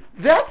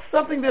 That's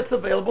something that's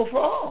available for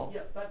all.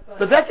 Yeah,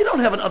 but that you don't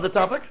have in other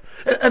topics.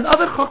 And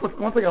other chokmas,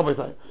 one thing I always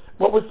say,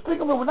 what we're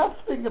speaking about, we're not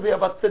speaking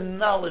about the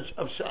knowledge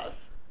of Shas.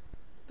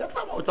 That's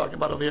not what we're talking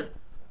about over here.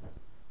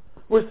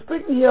 We're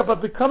speaking here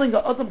about becoming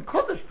an Adam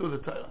Kodesh through the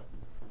Torah.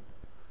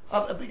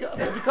 Of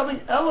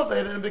becoming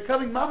elevated and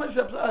becoming mamash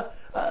a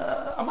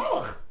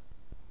malach.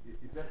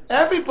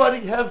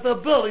 Everybody has the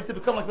ability to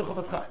become like the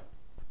Chofetz Chaim.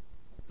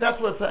 That's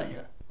what we're saying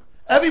here.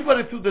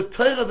 Everybody through the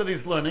Torah that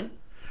he's learning,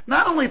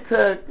 not only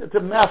to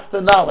master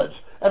knowledge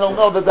and he'll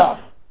know the daf.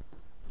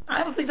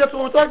 I don't think that's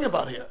what we're talking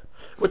about here.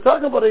 We're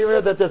talking about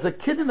here that there's a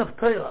kidden of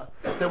Torah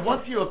that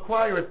once you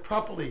acquire it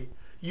properly,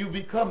 you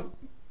become.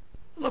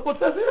 Look what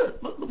it says here.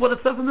 Look what it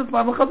says in this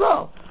Maharal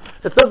Chazal.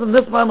 It says in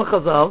this Maharal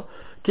Chazal,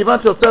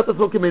 "Kivan she'oseh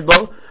etzlo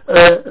kimidbar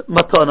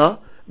matana,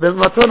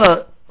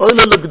 v'matana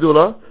oila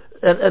legdula."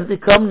 And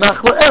become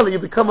nachla el. You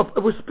become.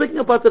 We're speaking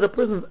about that a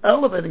person is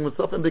elevating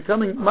himself and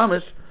becoming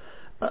mamish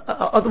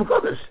Adam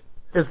Kodesh.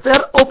 Is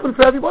that open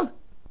for everyone?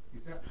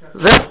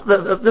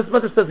 This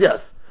message says yes.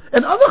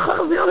 And other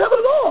chachmas, they don't have it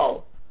at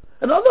all.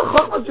 And other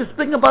chachmas just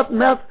speaking about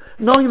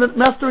knowing that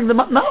mastering the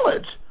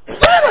knowledge.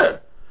 Better.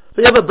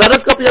 So you have a better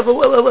cup, you have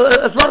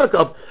a stronger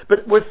cup.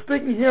 But we're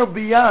speaking here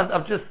beyond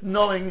of just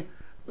knowing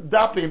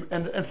dapim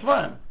and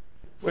svarim.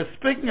 We're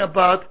speaking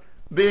about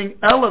being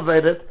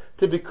elevated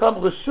to become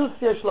reshus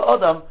yesh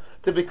la'odam,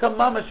 to become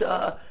mamash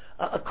a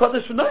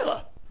kodesh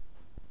v'noira.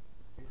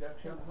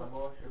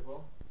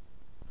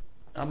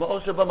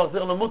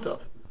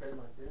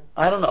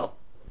 I don't know.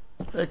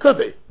 It could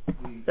be.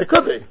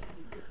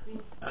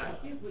 I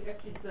think we're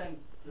actually saying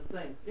the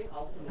same thing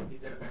ultimately,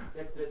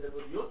 that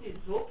what Yoti is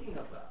talking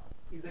about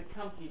is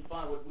accompanied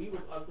by what we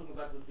were talking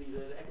about with the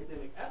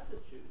academic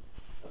aptitude.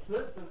 A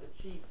person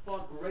achieves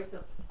far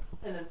greater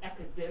in an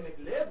academic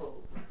level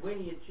when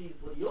he achieves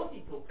what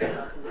Yoti talks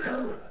about in the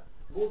Torah,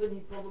 more than he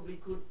probably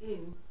could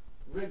in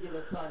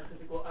regular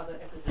scientific or other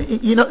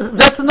academic.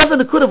 That's another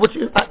nakuda which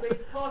you.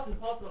 It's part and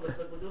parcel of it,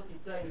 but what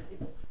Yoti's saying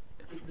is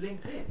it's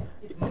linked in.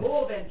 It's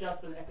more than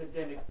just an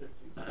academic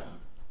pursuit.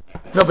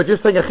 No, but you're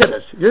saying a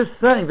chiddush. You're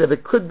saying that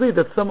it could be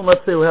that someone,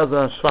 let's say, who has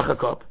a shvacha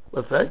kop,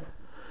 let's say,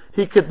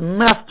 he could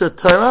master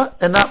Torah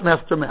and not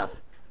master math.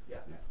 Yeah.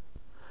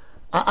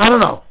 I don't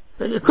know.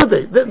 It could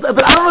be.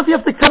 But I don't know if you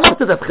have to come up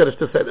to that chiddush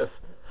to say this.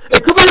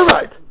 It could be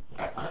right.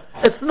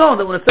 It's known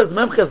that when it says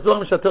memches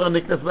dorim shatorah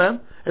niknes b'hem,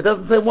 it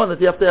doesn't say one that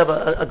you have to have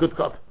a good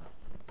cup.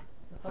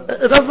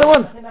 It doesn't say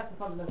one. I think that's the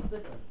fundamental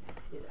difference.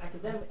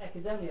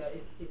 Academia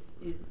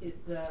is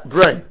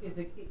brain.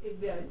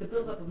 It's a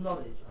build-up of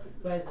knowledge.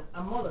 Whereas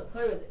Amola,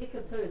 Torah, the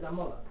Ikar Torah is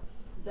Amola.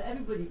 So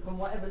everybody, from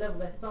whatever level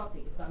they're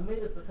starting, it's that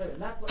middle of the Torah.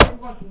 And that's what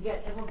everyone can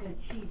get. Everyone can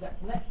achieve that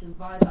connection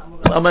via that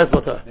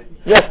Amola.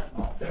 Yes.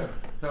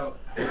 So,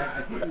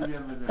 I think you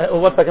remember that.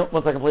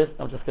 One second, please.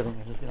 I'm just kidding. I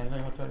know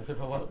you want to say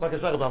for a while. Like I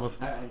said,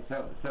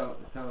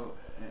 So,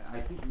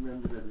 I think you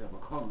remember that we have a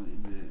comment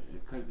in the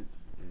COVID.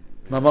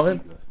 Maharal?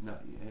 No,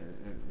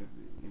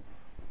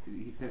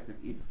 he says that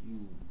if you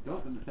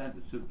don't understand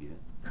the sugya,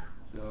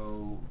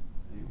 so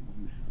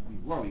you should be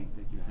worried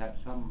that you have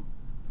some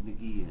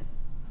negiah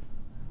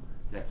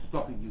that's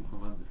stopping you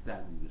from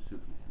understanding the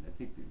sugya. And I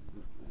think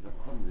the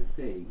Olom is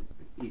saying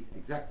is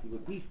exactly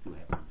what these two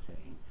have been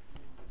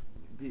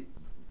saying.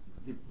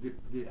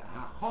 The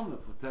hachana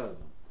for Torah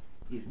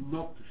is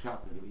not to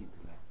sharpen your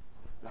intellect.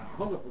 The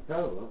hachana for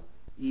Torah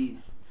is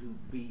to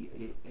be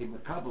a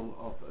makabel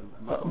of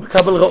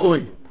makabel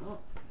ra'ui.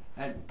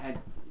 And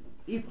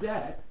if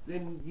that,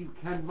 then you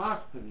can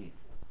master it.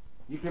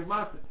 You can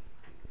master.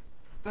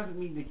 Doesn't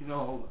mean that you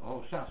know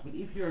whole shas, but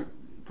if you're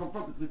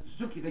confronted with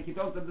suki that you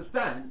don't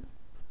understand,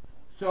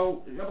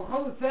 so Rabbi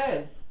Cholon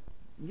says,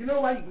 you know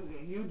why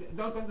you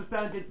don't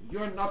understand it?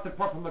 You're not the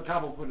proper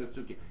makabel for the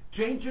suki.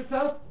 Change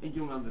yourself, and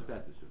you'll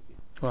understand the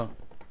suki. Well,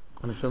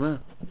 Anishama.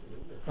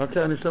 Okay,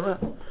 Anishama.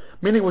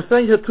 Meaning, we're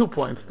saying here 2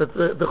 points: that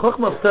the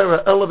Chochmah of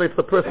Torah elevates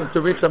the person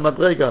to reach a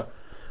madrega,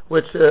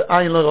 which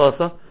ayin lo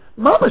rasa.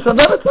 Mamash, and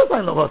then it says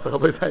ayin lo rasa.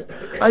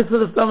 I said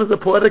this time as a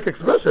poetic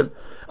expression.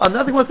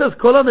 Another one says,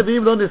 "Kol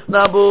haneviim lo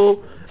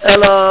nisnabu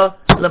ela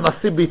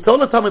lemasib bito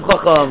letamid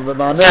chacham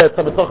v'maaneh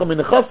tamid chacham min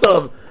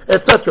nechasav,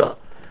 etc."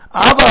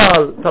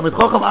 Aval tamid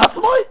chacham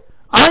atzmoi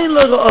ayin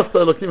lo rasa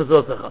elokim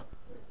zosecha.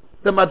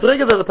 The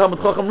madrega that the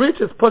tamid chacham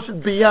reaches pushes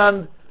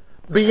beyond.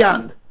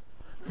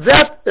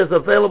 That is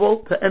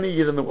available to any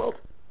yid in the world.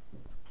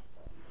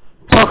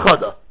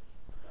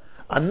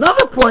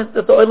 Another point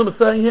that the Olom is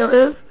saying here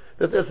is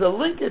that there's a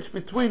linkage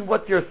between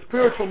what your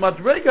spiritual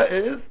madrega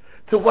is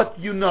to what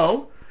you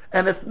know,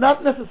 and it's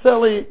not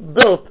necessarily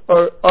built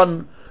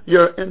on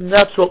your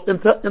natural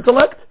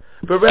intellect,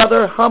 but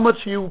rather how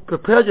much you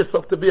prepare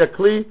yourself to be a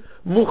kli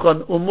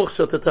muchan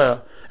umuchsha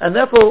tetah. And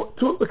therefore,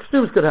 2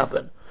 extremes could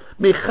happen.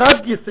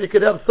 Michad gisa, you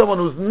could have someone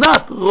who's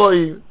not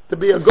roi to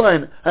be a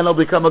goin and he'll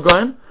become a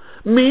goin.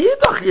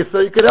 Mi'idach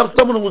gisa, you could have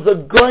someone who's a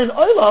goin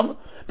Olom,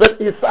 but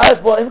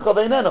yisayif bo'im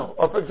chaveineno.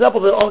 Or for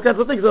example, there are all kinds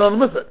of things that don't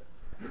miss it.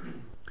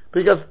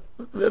 Because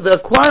the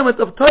acquirement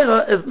of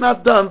Torah is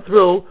not done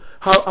through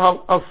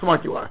how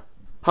smart you are.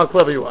 how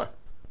clever you are.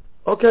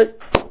 Okay.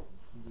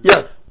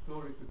 Yes.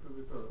 Story to prove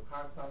it all.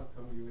 Hassan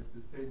told me he was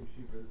the same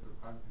yeshiva as the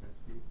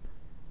Hankinesti,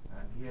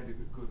 and he had a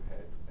good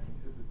head. And he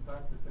said the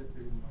Tzadka said to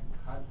him,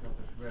 "Hank got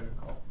a schwere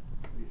Kopf."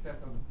 And he sat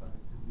on the side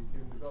and he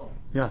came to go.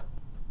 Yeah.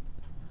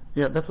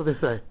 Yeah, that's what they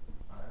say.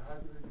 How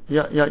do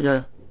you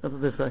Yeah. That's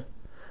what they say.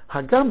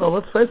 Hagam, though,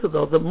 let's face it,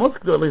 though, the most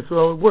G'dolei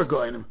Yisrael were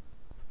Goyim.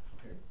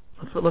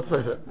 Let's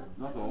face it.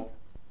 Not all.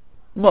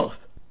 Most.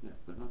 Yeah,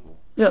 but not all.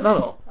 Yeah,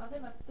 not all. I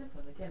think that's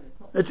different. Again, it's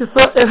not. It just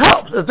it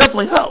helps. It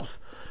definitely helps.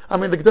 I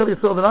mean, the G'dolei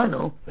Yisrael that I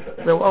know,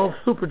 they were all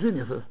super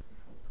geniuses.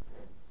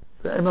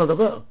 They know the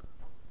bell.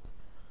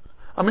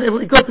 I mean, if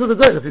we go through the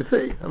data, if you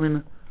see, I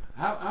mean.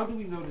 How do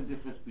we know the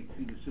difference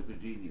between a super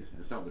genius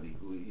and somebody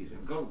who is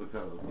in Go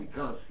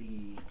because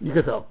he... You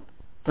can tell.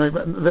 Right,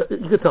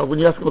 you can tell when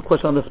you ask them a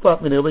question on the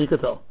spot. You can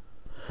tell.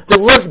 There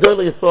were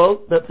G'dolei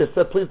Yisrael that they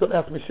said, "Please don't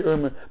ask me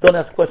Shiur, don't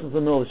ask questions in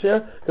the middle of the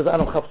Shiur because I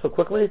don't chop so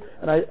quickly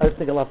and I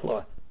think a lot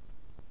slower."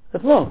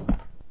 That's wrong.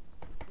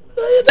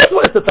 There's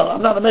ways to tell.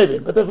 I'm not a maybe,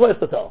 but there's ways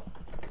to tell.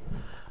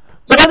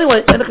 But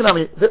anyway,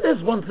 there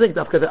is one thing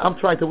that I'm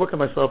trying to work on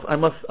myself.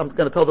 I'm going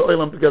to tell the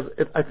Olom because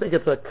I think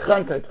it's a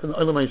krankheit from the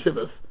Olom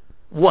yeshivas.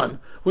 One,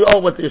 we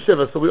all went to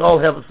yeshiva, so we all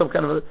have some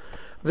kind of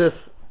this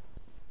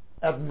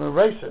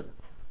admiration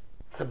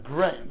to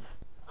brains.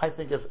 I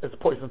think it's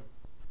poison.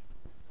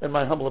 In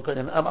my humble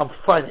opinion, I'm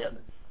fighting it.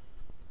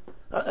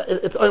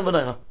 It's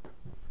Olom.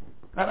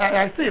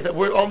 I see that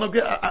we're all no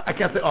good. I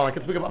can't say all. I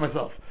can speak about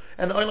myself.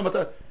 And the Olom at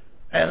the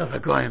and it's a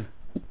goyim,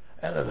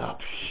 and it's a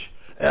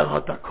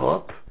a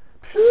cop.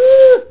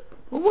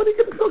 Well, what are you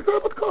getting so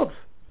excited about cops?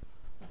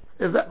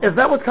 Is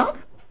that what counts?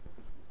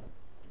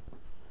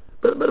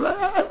 But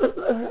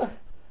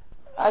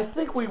I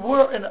think we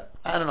were in.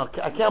 I don't know.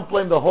 I can't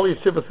blame the whole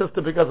yeshiva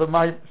system because of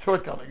my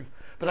shortcomings.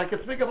 But I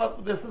can speak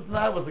about this as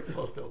I was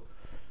exposed to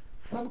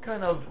some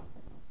kind of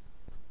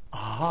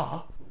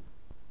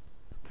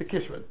to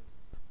Kishrin,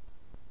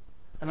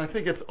 and I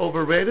think it's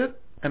overrated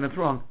and it's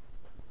wrong.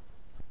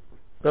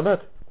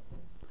 Bamet,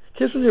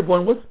 Kishrin you're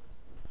born with.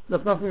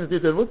 That's nothing that you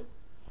did with.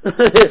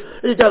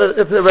 You got it.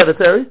 It's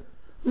hereditary.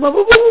 What's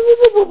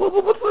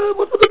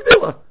the big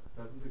deal?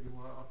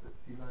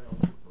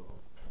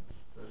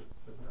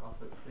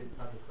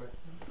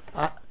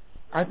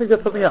 I think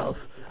that's something else.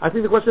 I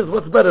think the question is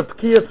what's better,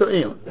 Pkiyas or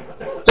Iyun?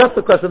 That's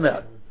the question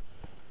there.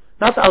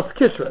 Not out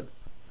Kishrin.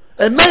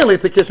 And mainly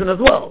to Kishrin as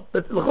well.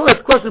 It's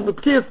the question with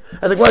Pkiyas,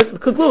 and the question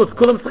concludes,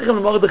 Kulam Tzachim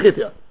and Morad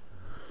Bechitya.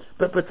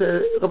 But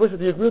Rabbi,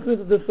 do you agree with me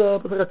that this is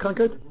like a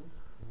krankheit?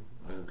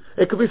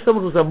 It could be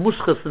someone who's a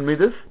mushchas in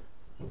Midas,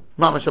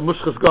 Mamash a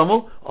mushchas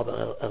gomel, or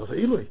there's a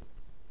Ilui.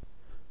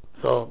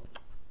 So,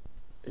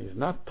 he's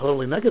not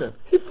totally negative.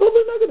 He's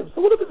totally negative.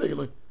 So what if it's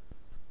Ilui?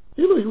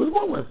 Ilui, he was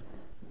born with.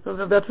 So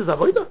that's his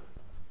avodah.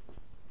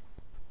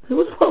 He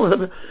was born with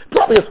him.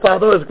 Probably his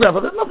father or his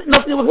grandfather.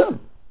 Nothing with him.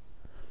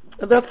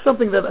 And that's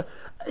something that,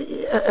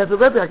 as a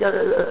Rebbe,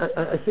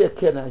 I see a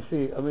kid and I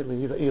see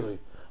immediately he's a Ilui.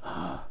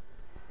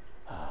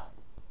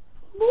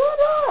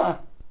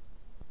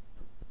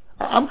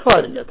 I'm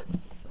fighting it.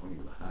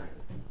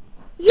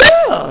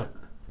 Yeah.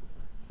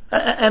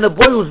 And a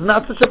boy who's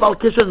not such a Baal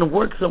Kishrin and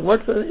works,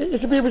 he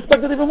should be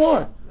respected even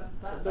more.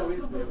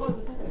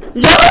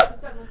 Yeah.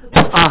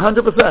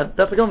 100%.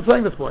 That's what I'm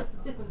saying this point.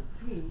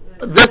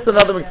 That's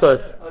another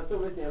mixture. I'm still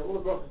reading all the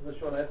brachas in the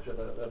Shon Estra,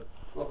 the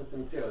brachas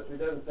in Shiur. We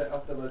don't say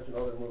after Moshe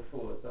Olom move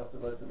forward, after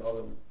Moshe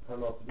Olom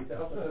come out. We say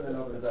after Moshe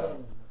Olom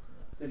down.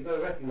 So you've got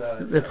to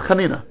recognize it's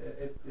Chanina.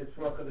 It's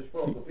from HaKadosh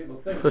Baruch Hu. People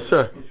think for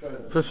sure.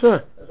 For sure.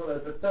 That's why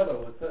the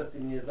fellow was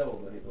 13 years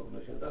old when he brought the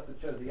mission. That's what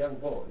shows a young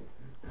boy.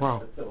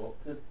 Wow. So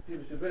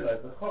people should realize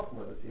the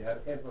chokhmah that he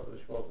had came from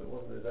HaKadosh Baruch Hu. It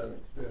wasn't his own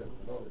experience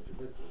and knowledge of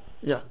business.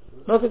 Yeah.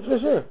 No, that's for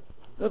sure.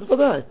 That's for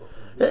that.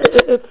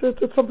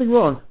 It's something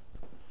wrong.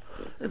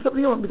 It's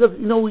something wrong because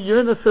you're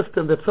in a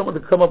system that someone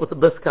could come up with the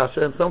best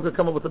kasha and someone could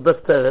come up with the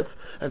best teretz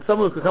and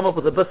someone could come up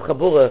with the best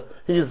chabura.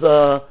 He's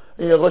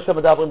Rosh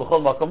Hamadabrim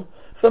B'chol Makom.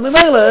 So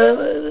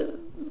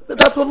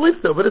that's what it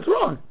leads to, but it's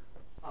wrong.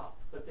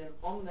 But then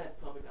on that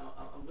topic,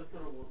 I'm just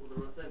going to what I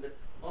was saying, but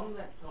on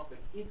that topic,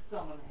 if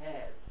someone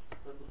has,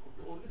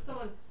 or if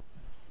someone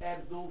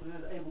absorbs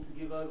and is able to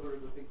give over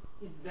everything,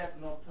 is that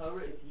not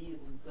Torah if he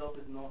himself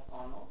is not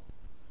Arnold?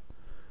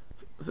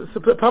 So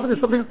probably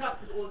there's something.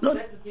 No.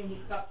 That's the thing he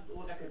captured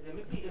all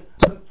academically.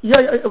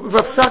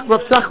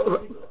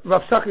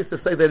 Rav Shach used to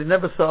say that he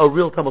never saw a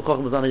real Talmud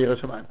Chacham was on a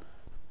Yerushalayim.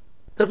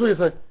 That's what he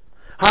said.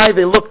 Hi,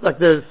 they look like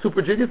they're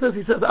super geniuses.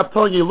 He says, I'm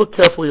telling you, look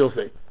carefully, you'll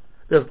see.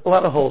 There's a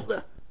lot of holes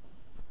there.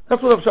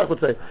 That's what Rav Shach would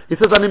say. He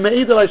says, Ani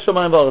me'id alai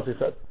shamayim v'aretz, he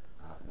said.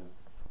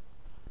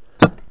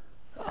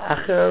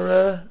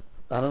 Acher,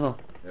 I don't know.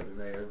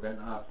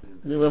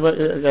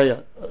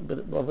 Yeah.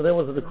 But there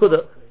was a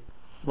Nekuda.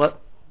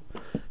 What?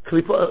 I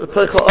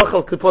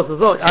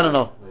don't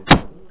know.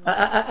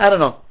 I don't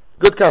know.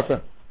 Good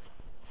kasha.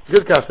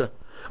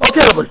 Okay,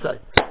 Rabbi say.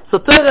 So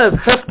Torah is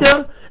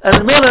hefker, and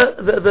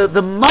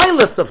the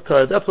milas of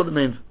Torah, that's what it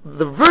means.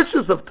 The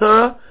virtues of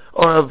Torah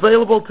are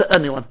available to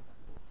anyone,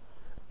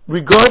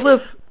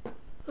 regardless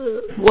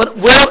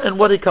where and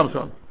what he comes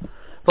from.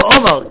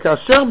 ואומר,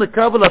 כאשר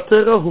מקבל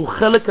התורה הוא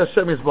חלק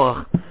השם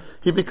יזברך.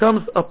 He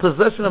becomes a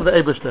possession of the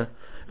Eibishter.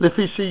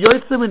 לפי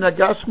שיוצא מן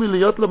הגשמי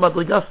להיות לו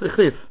מדרגה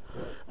שכלית.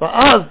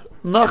 ואז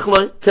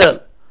נחלוי כל.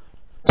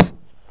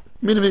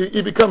 Meaning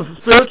he becomes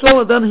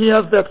spiritual, and then he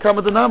has that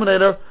common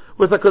denominator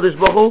with HaKadosh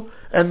Baruch Hu,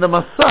 and the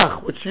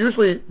masach, which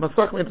usually,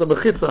 masach means a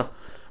mechitza.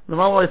 The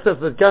Maharal says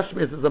that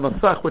Gashmis is a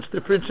masach which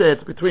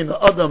differentiates between the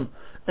Adam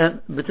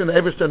and between the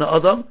Eibishter and the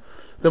Adam.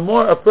 The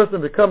more a person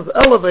becomes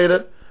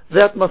elevated,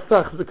 that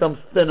masach becomes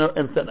thinner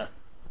and thinner.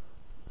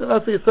 And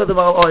that's what he said, the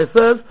Maharal always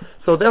says.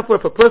 So therefore,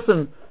 if a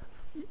person,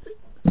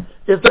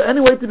 is there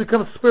any way to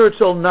become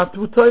spiritual not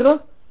through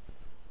Torah?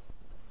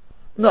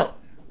 No.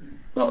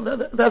 No,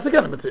 that's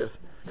again a mitzvah.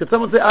 Could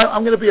someone say,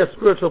 I'm going to be a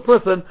spiritual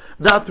person,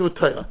 not through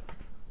Torah?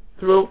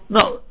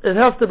 No, it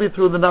has to be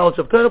through the knowledge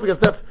of Torah, because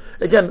that's,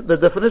 again, the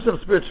definition of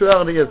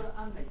spirituality is...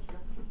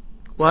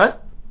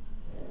 What?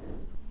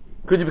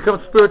 Could you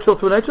become spiritual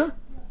through nature?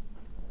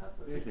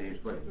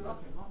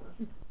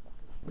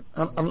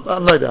 I'm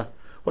not idea.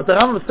 What the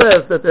Rambam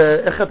says, that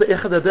that's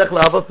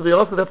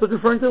what it's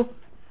referring to?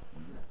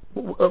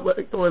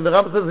 When the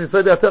Rambam says,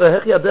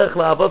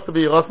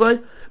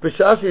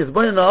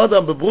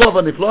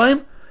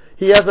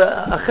 he has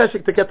a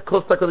cheshik to get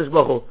close to HaKadosh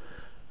Baruch Hu.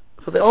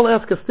 So they all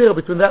ask a steer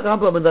between that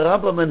Rambam and the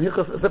Rambam and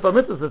Sefer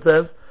Mitzvahs. It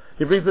says,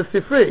 he brings the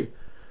Sefer.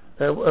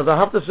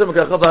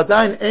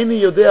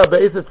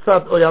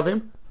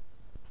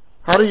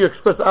 How do you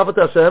express Avat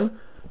Hashem?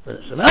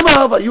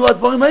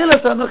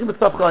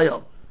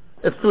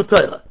 It's through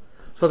Torah.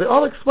 So they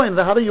all explain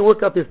that how do you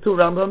work out these two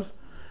Rambams?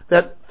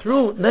 That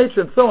through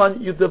nature and so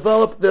on, you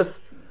develop the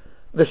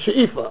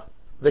she'ifa,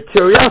 the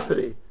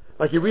curiosity.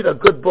 Like you read a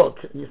good book,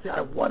 and you say,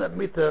 I want to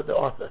meet the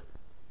author.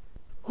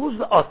 Who's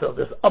the author of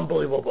this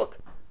unbelievable book?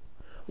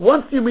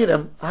 Once you meet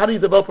him, how do you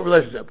develop a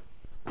relationship?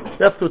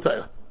 That's through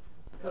Torah.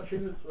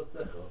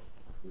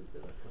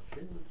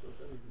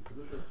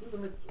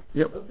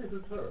 Yep.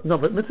 No,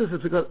 but mitzvahs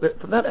is because,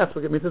 from that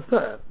aspect, it means it's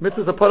Torah.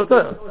 Mitzvahs are part of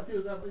Torah.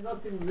 You're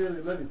not even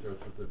really learning Torah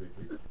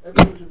specifically.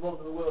 Everything which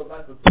involved in the world,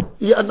 that's what Torah.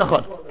 Yeah,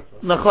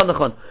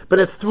 nachon. But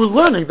it's through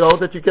learning, though,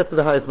 that you get to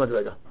the highest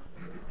madrega.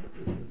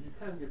 You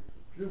can get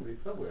presumably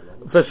somewhere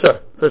along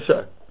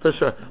For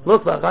sure.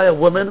 Look, I have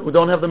women who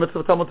don't have the mitzvah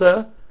of Talmud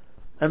Torah,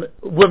 and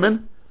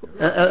women,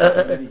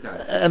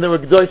 and there were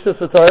Gdoshas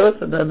for Torah,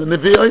 and then the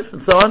Nevios,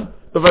 and so on,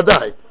 the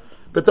Vadai.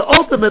 But the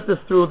ultimate is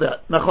through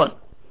that, nachon.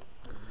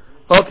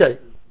 Okay.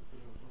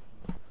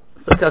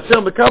 So כאשר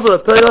מקבל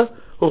התורה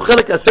הוא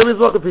חלק השם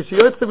יזבח לפי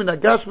שיוצא מן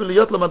הגשמי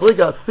להיות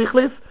למדרגה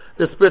השכלית,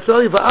 the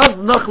spirituality, ואז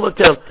נחלו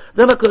כל.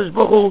 Then HaKadosh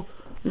Baruch Hu,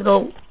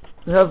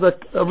 has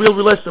a real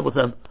relationship with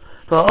him.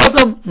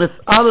 והאדם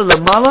מסעלה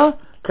למעלה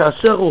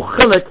כאשר הוא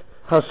חלק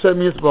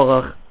השם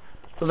יזבח.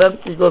 So then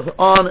he goes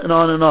on and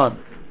on and on.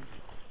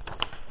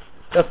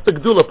 That's the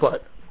Gdula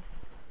part.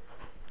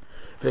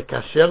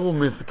 וכאשר הוא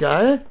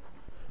מסגאה,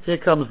 here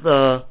comes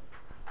the...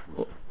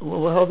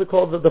 How's it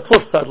called? The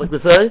flip side, like we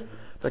say.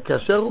 That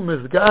kasher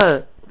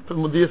umizgah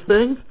from these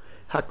things,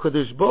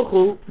 HaKadosh Baruch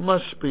Hu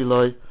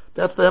mashpiloi.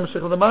 That's the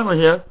hemshech of the Maharal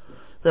here.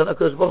 That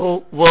HaKadosh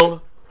Baruch Hu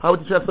will, how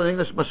would you translate in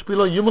English?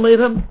 Mashpiloi,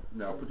 humiliate him?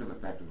 No, put him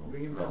back to him.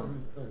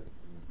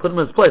 Put him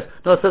in his place.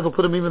 No, it says we'll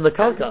put him even in the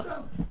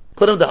karka.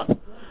 Put him down.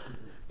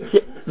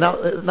 Now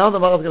the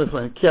Maharal is going to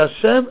explain. Ki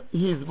Hashem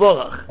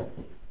Yizborach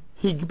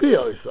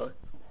Higbia Yisrael.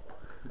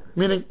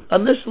 Meaning,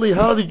 initially,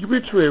 how did he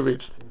reach where he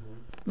reached?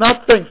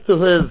 Not thanks to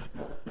his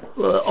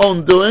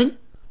own doing,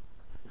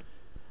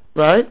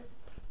 right?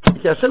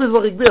 כי השם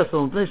יזבח יגביר, so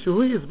מפני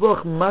שהוא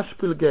יזבח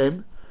משפיל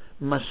גם,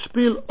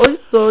 משפיל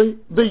אויסוי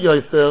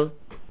ביוסר,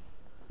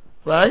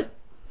 right?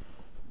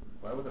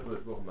 Why would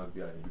HaKadosh Baruch Hu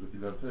magbiah him? Because he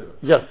learned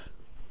Torah.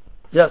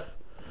 Yes.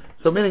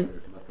 So meaning,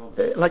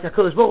 like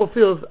HaKadosh Baruch Hu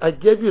feels, I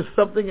gave you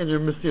something and you're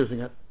misusing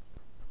it.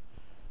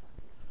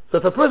 So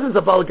if a person's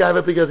a Baal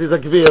Gaiva because he's a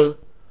Gvir,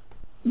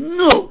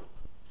 no!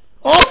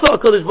 Also,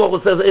 HaKadosh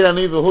Baruch Hu says, "Ein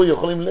ani v'hu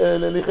yocholim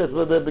liches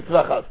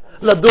b'kivachas,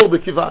 ladur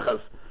b'kivachas."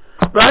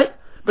 Right?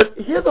 But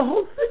here the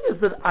whole thing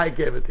is that I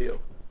gave it to you.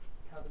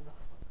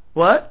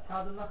 What?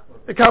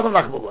 The Kalvin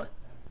Nachbo.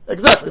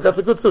 Exactly, that's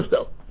a good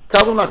sushtel.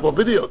 Kalvin Nachbo,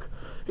 b'diuk.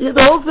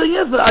 The whole thing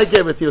is that I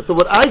gave it to you. So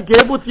what I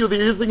gave with you,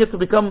 they're using it to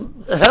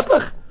become a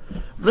hepech.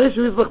 V'nei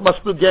shu yizbach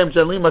mashpil gem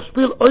generally,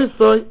 mashpil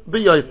oisoi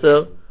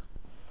b'yoiser.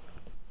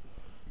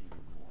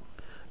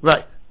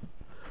 Right.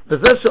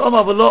 וזה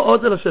שאומר ולא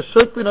עוד אלא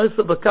ששוק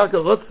פינויסו בקרקע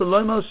רוצה לא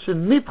אומר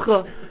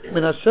שנתחה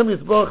מן השם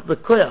יזבוח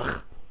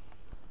בכוח.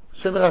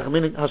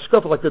 Meaning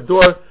hashkofa, like the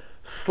door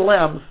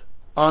slams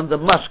on the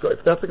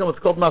mashkof. That's what's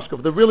called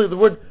mashkof. The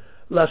word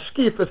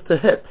lashkif is to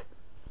hit.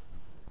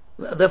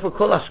 Therefore,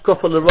 kol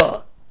hashkofa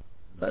l'ra.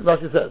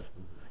 Rashi says.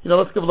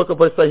 Let's give a look at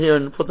what I say here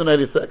in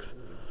footnote 86.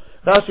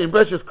 Rashi in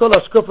Bereshit kol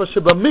hashkofa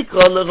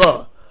shebamikra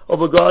l'ra. או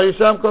בגוהר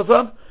ישם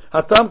כוסם,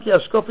 הטעם כי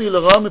השקוף היא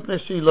לרע מפני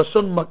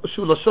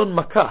שהוא לשון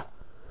מכה.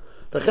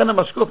 וכן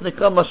המשקוף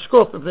נקרא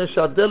משקוף מפני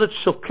שהדלת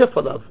שוקף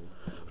עליו.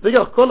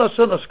 וכך כל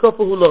לשון השקוף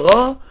הוא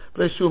לרע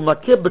מפני שהוא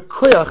מכה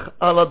בכוח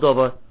על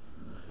הדובר.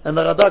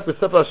 הרד"ק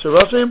בספר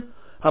השורשים,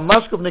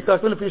 המשקוף נקרא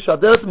לפי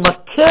שהדלת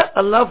מכה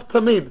עליו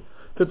תמיד.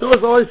 The door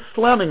is always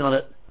slamming on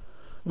it.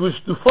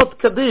 V'shtufot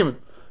kadim,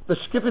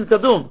 v'shkifin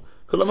kadum.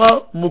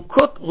 Kulamar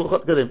mukot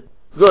ruchot kadim.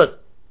 Good.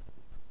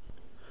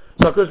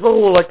 So HaKadosh Baruch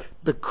Hu, like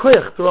the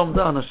koyach to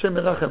Ramadan, Hashem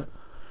Yerachem.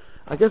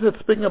 I guess it's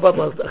speaking about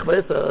as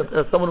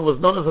someone who was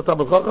known as a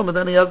Talmud Chacham, and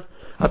then he has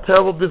a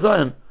terrible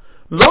design.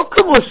 Lo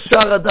kamo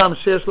shar adam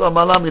sheyesh lo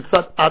amala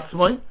mitzat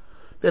atzmoi,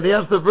 that he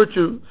has the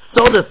virtue,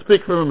 so to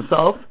speak, for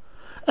himself.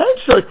 And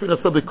shoykvin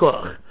asa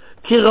b'koach.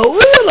 Ki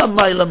raui ala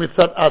mayla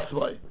mitzat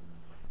atzmoi.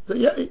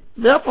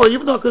 Therefore,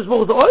 even though HaKadosh Baruch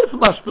Hu is always a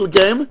mashpil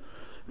game,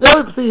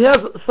 he has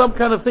some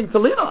kind of thing to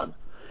lean on.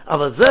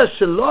 אבל זה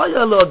שלא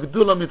היה לו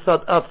הגדולה מצד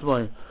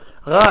עצמוי,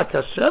 רק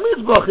השם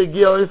יזבח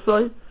הגיע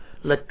איסוי,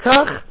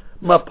 לקח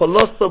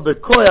מפולוסו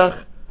בכוח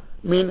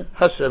מן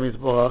השם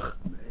יזבח.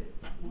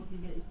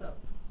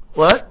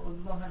 What?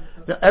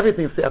 Now,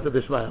 everything is after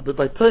the Shmaya, but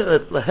by Torah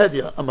it's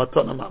Lahedya, a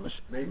matana mamish.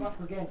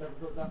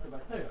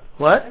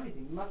 What?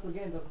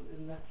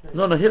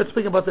 No, here it's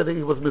speaking about that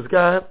he was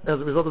misguided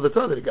as a result of the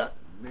Torah that he got.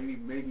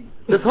 Maybe.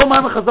 This whole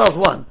Maimon Chazal is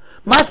one.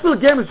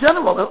 Mashpil game is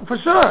general, for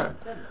sure.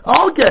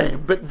 All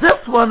game, but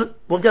this one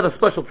will get a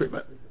special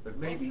treatment. But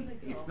maybe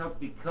it's not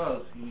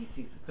because he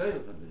seeks the Torah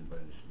for the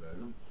Rebbeinu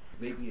Shalom.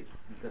 Maybe it's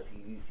because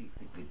he seeks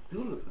the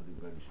Gedula for the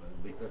Rebbeinu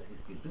Shalom, because his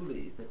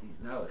Gedula is that he's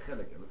now a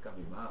Chelek and a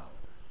Maharal.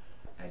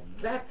 And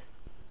that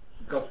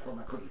goes from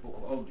a Kodesh Baruch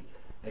Hu only.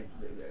 And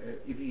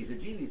if he is a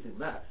genius in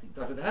maths, he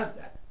doesn't have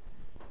that.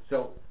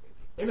 So,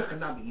 in a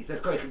Chanami, he says,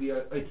 Kodesh be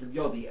Eitzim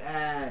Yodi,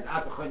 and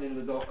Atachoin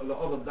in the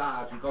Olom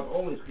Das, he got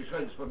all his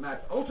Kishonis for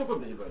maths, also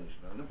from the Rebbeinu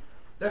Shalom.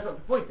 That's not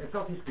the point. That's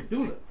not his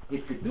Gedula.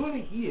 His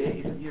Gedula here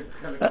is that he is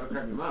a Chelek and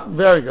a Maharal.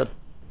 Very good.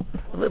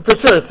 For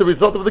sure, it's the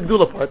result of the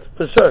Gedula part,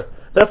 for sure.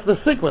 That's the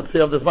sequence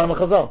here of this Maimon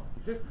Chazal.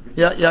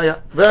 Yeah.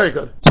 Very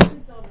good.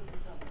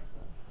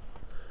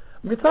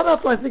 Mitzad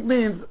Atzmai, I think,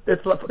 means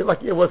it's like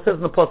what says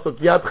in the Pasuk,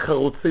 Yad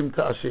Charutzim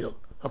Ta'ashir,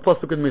 a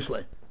Pasuk in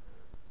Mishlei.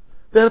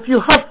 That if you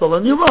hustle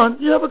and you run,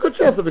 you have a good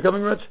chance of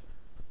becoming rich.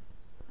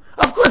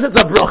 Of course, it's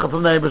a bracha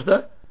from the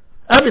Eibishter.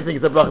 Everything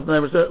is a bracha from the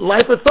Eibishter.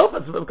 Life itself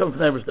is comes from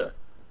the Eibishter.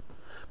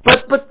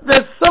 But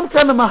there's some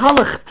kind of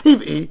mahalach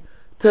TV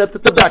to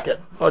back it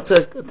or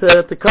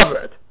to cover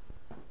it.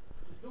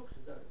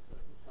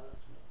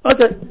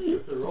 Okay,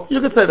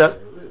 you could say that.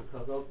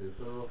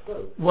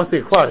 Once he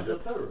acquires it.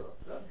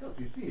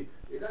 You see,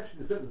 it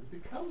actually says it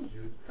becomes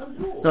you. It becomes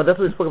yours. No, that's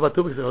what we spoke about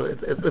 2 weeks ago.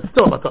 It's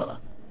still a matana.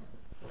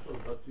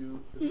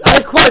 I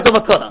acquired the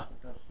matana.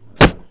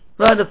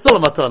 Right, it's still a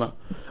matana.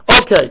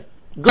 Okay,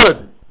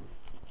 good.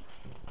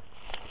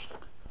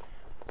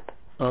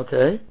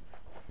 Okay.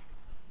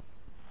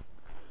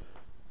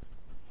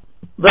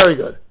 Very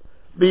good.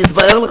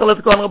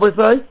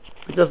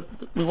 Because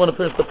we want to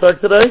finish the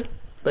Perek today.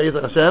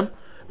 Be'ezah Hashem.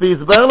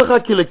 ויסבר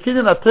לך כי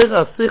לקניין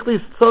התורה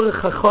השכלית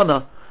צורך הכונה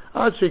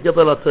עד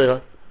שיקבל התורה.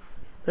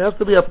 There has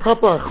to be a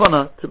proper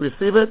achona to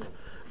receive it.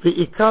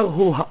 V'ikar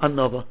hu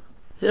ha'anova.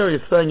 Here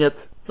he's saying it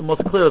the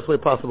most clearest way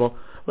possible.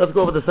 Let's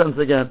go over the sentence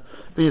again.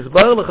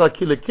 ויסבר לך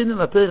כי לקניין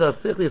התורה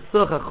השכלית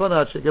צורך הכונה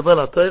עד שיקבל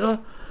התורה.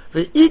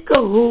 ויקר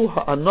הוא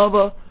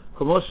הענובה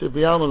כמו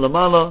שביארנו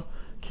למעלה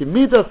כי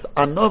מידס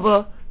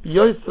ענובה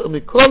יויסר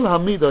מכל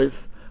המידוס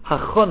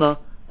הכונה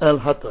אל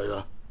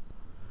התורה.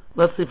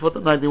 Let's see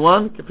footnote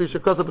 91. כפי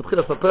שכתוב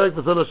בתחילת הפרק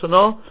וזה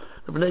לשונו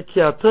מפני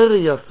כי התורה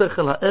היא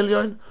השכל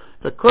העליון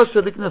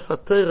וכושר להיכנס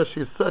התורה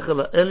שהיא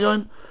שכל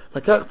העליון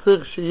לכך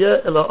צריך שיהיה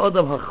אל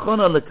האדם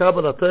הכונה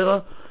לקבל התורה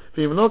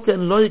ואם לא כן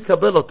לא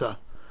יקבל אותה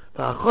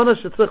והאחרונה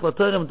שצריך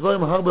לתורה הם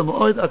דברים הרבה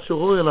מאוד עד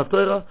שהוא אל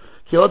התורה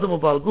כי האדם הוא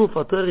בעל גוף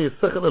התורה היא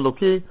שכל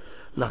אלוקי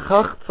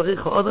לכך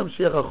צריך האדם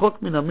שיהיה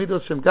רחוק מן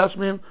המידות שהם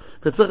גשמים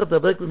וצריך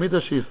לדבק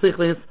במידות שהיא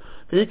שכלית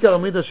ועיקר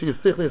המידות שהיא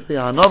שכלית היא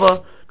הענובה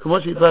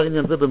כמו שהדבר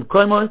עניין זה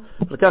במקוימוי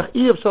ולכך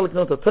אי אפשר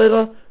לקנות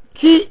התורה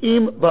כי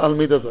אם בעל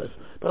מידה זאת.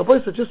 But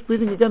Rabbi said, just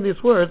reading again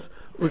these words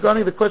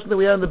regarding the question that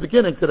we had in the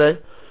beginning today,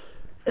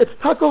 it's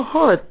taco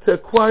hard to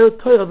acquire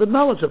Torah, the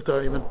knowledge of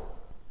Torah even.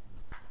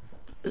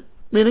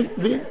 Meaning,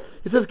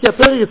 he says, כי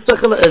התורה היא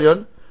שכל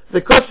העליון,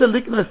 וכושר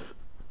להיכנס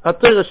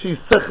התורה שהיא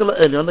שכל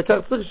העליון, לכך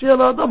צריך שיהיה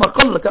לאדם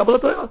הכול לקבל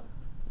התורה.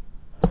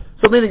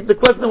 So meaning, the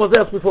question that was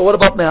asked before, what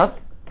about math?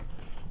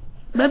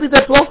 Maybe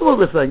that's also what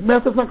we're saying.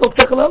 Math is not called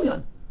שכל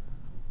העליון.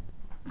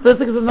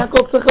 Physics is not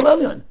called שכל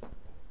העליון.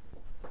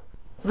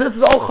 This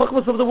is all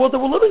chokmas of the world that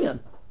we're living in.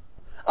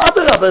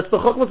 Adarabah, it's the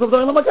chokmas of the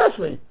Olom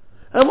HaGashmi.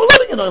 And we're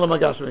living in Olom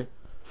HaGashmi.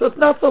 So it's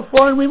not so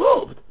far and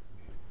removed.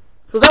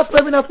 So that's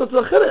maybe not such a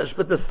chiddush,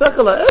 but the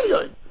sechel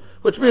ha'elyon,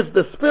 which means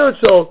the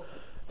spiritual,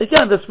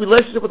 again, this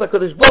relationship with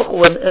HaKadosh Baruch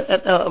Hu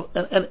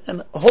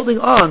and holding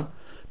on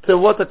to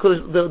what the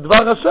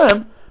Dvar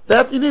Hashem,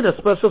 that you need a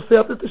special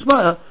siyata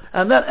tishmaya,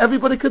 and that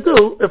everybody could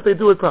do if they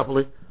do it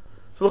properly.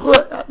 So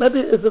maybe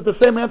is it the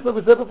same answer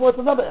we said before? It's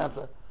another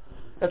answer.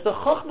 It's a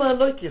chokhmah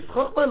elokis.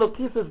 Chokhmah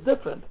elokis is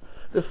different.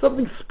 There's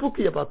something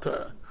spooky about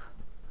Torah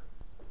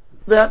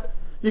that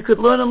you could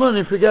learn and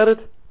you forget it.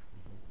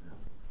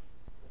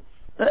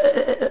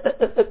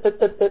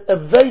 It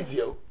evades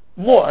you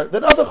more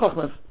than other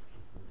chokhmas.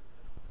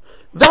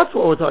 That's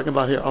what we're talking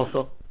about here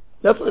also.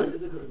 That's what it is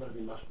going to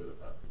be much better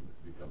about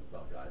it becomes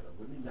dark either.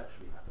 Wouldn't he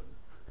naturally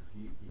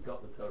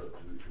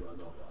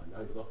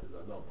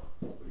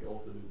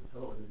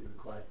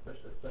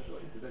especially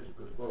like you mentioned,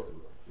 because more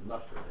you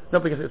must. No,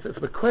 because it's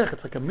bekoich.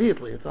 It's like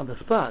immediately. It's on the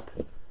spot.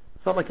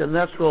 It's not like a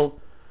natural.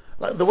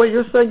 Like the way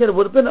you're saying it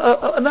would have been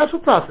a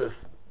natural process.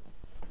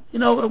 You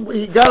know,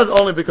 he got it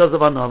only because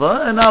of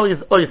another, and now he's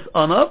ois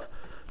anav.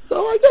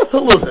 So I guess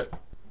he'll lose it.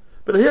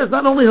 But here's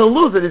not only he'll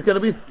lose it, he's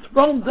going to be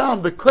thrown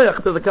down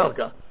bekoich to the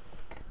karka.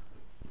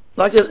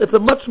 Like it's a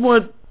much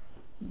more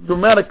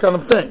dramatic kind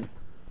of thing.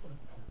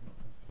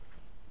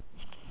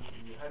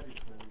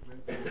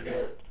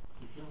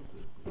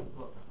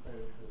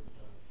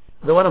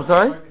 The what? I'm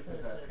sorry.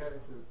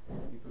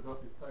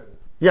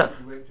 Yes.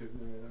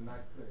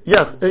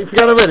 Yes, he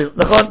forgot already.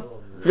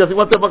 Because he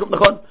went to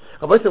Nachon.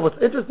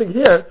 What's interesting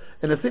here,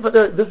 in the Sefer,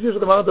 this usually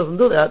the Maharal doesn't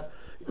do that.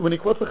 When he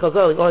quotes the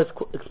Chazal, he always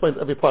explains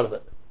every part of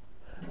it.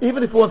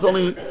 Even if he wants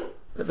only,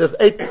 there's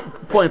 8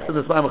 points in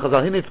this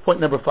Chazal, he needs point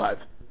number 5.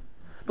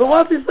 But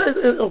once he says,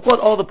 he'll quote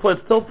all the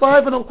points till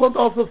 5, and he'll quote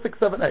also 6,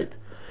 7, 8.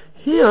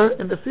 Here,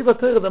 in the Sefer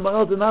HaTorah, the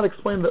Maharal did not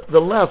explain the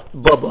last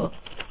baba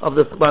of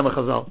this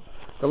Chazal.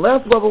 The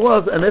last baba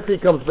was, and if he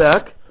comes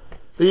back,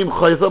 the im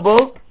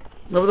chayzabo.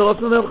 Remember the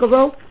last one of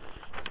Chazal?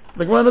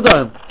 The Gemara in the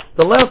Dime.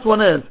 The last one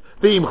is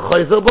the im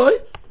chayzabo.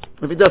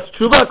 If he does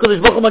tshuva,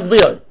 Kodesh Baruch Hu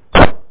Magbiyah.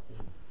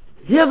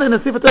 Here, in the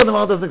Sefer HaTorah, the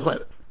Maharal doesn't explain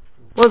it.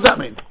 What does that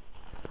mean?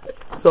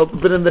 So,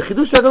 but in the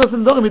Chidush HaGalos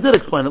and Dorim, he did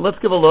explain it. Let's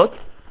give a look.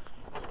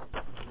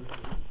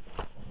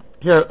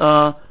 Here,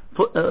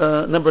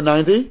 number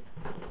 90.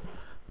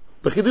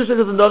 בחידוש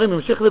הגזנדורים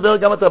המשיך לדבר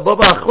גם את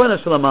הבובה האחרונה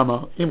של המאמר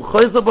אם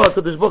חויזר בו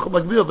הקדוש ברוך הוא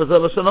מגביר וזה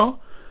לשונו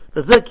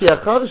וזה כי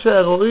אחר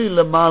שהרואי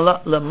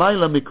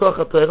למעלה מכוח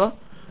התורה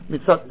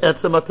מצד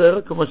עצם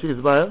התורה כמו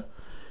שהסבר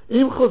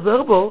אם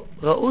חוזר בו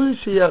ראוי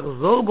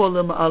שיחזור בו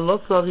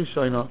למעלוסו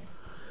הראשונה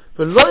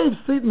ולא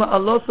יפסיד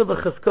מעלוסו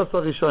וחזקוסו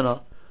הראשונה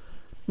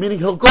meaning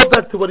he'll go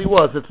back to what he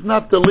was, it's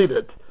not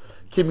deleted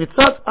כי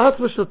מצד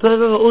עצמו של תורה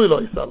ראוי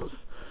לו יסלוס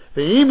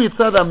ואם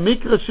מצד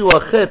המקרה שהוא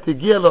החטא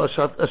הגיע לו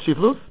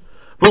השיפלוס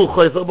והוא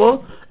חוזר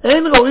בו,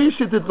 אין ראוי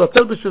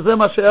שתתבטל בשביל זה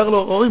מה שהיה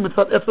לו ראוי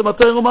מצד עצם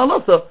התורה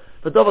ומעלוסו,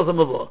 וטוב אז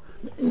המבוא.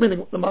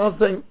 Meaning, the Maharal is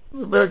saying,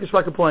 very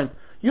geschmack point.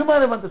 You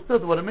might have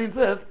understood what it means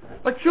is,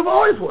 like Tshuva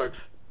always works.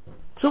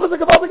 Tshuva is a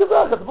gewaltige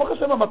Sache. It's Baruch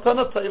Hashem, a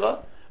matana tzeva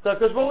that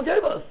HaKadosh Baruch Hu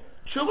gave us.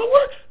 Tshuva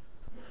works.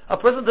 A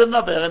person did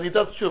not bear and he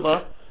does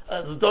Tshuva,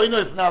 and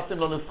doino is nasim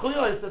lo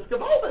neschuyo, it's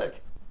gewaltig.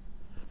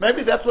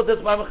 Maybe that's what this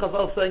Maimon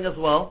Chazal is saying as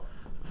well.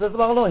 Says the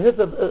Maharal, no, here's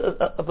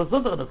a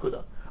bezundere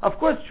nekuda. Of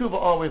course Tshuva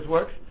always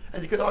works,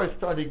 and you could always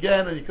start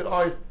again, and you could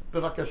always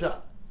bevakasha.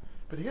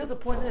 But here the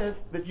point is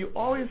that you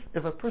always,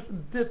 if a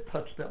person did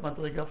touch that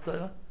Madrega of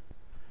Torah,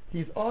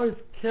 he's always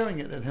carrying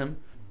it in him,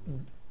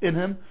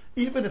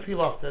 even if he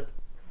lost it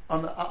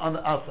on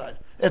the outside.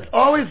 It's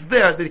always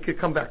there that he could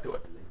come back to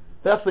it.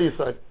 That's what you're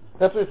saying.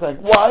 That's what you're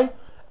saying. Why?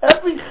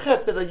 Every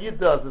chet that a yid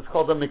does is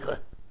called a mikra.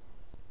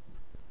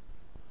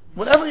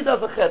 Whenever he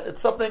does a chet,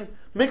 it's something.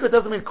 Mikra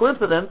doesn't mean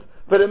coincidence,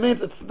 but it means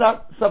it's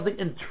not something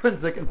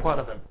intrinsic in part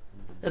of him.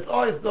 It's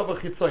always dover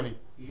chitzoni.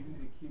 Even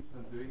if he keeps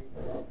on doing it,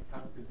 it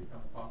has to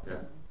become part of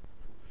him.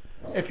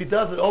 If he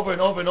does it over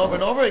and over and over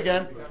and over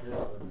again,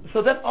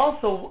 so that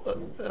also.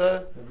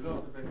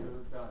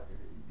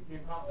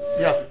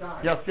 Yes.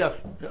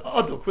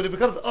 Aduk. When it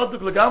becomes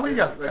aduk legamri,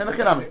 yes.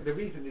 The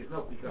reason is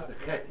not because the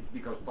chet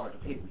becomes part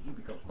of him. He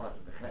becomes part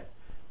of the chet.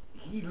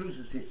 He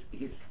loses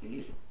his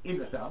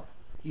inner self.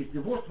 He's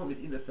divorced from his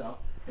inner self,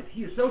 and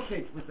he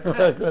associates with the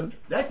chet.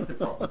 That's the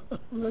problem.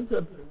 Very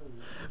good.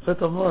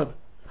 That's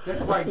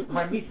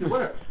why Mitzvah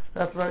works.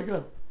 That's very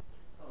good.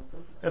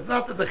 It's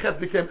not that the chet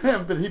became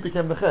him, but he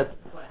became the chet.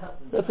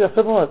 That's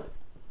Yafet.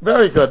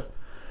 Very good.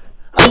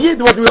 A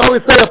yid, what we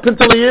always say, a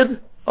pintel yid,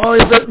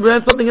 always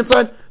ran something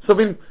inside. So I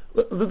mean,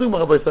 the Duma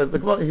Rabbi said, the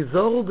Gemara,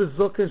 Hizol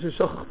b'zoken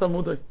sheshachach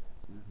talmudai.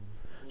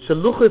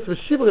 Sheluchos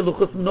v'shivre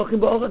luchos mnochim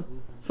ba'oren.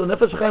 So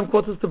Nefesh Chaim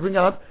quotes us to bring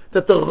out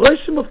that the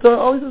Roshim of Torah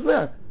always is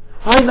there.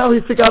 How now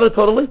he forgot it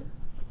totally?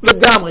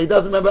 Legamri, he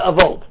doesn't remember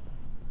Avot.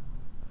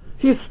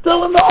 He's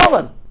still in the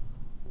Oren.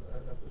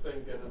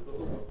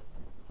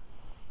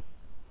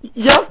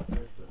 Yeah,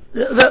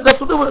 that's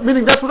what they were,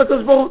 meaning that's what the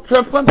Kodesh Baruch Hu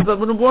transplanted that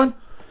when I'm born.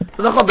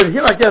 So now, but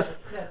here I guess.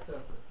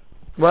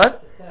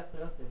 What?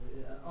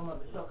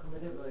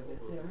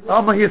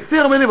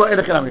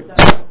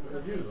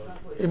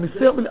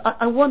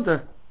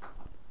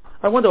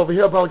 I wonder over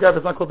here about a guy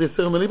that's not called the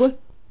Yisir Miliboy.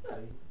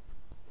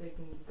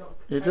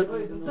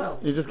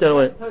 You just get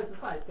away.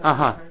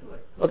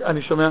 Okay,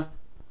 and Shomea.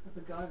 If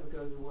the guy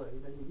goes away,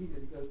 then he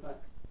immediately goes back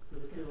to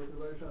the kid with the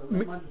Rosh.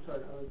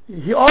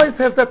 He always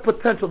has that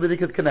potential that he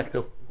could connect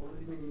to. What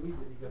does he mean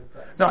immediately goes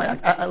back? No,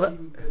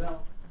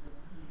 without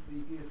the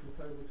years to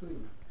go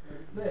between.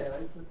 It's there.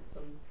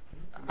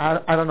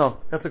 I don't know.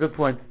 That's a good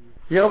point.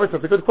 That's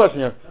a good question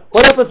here.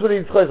 What happens when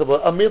he's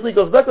chayzable? Immediately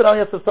goes back, but now he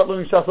has to start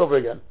learning Shas over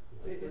again.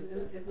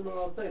 It's the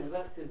Maharal saying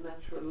that's his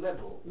natural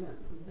level. Yeah.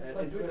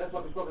 That's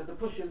why we have to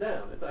push him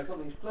down. It's like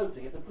something's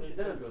floating. You have to push it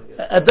down to get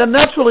it. And then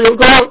naturally he'll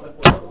go out.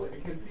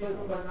 You can see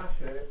from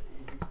Menashe,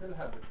 you still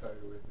have the Torah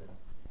with him,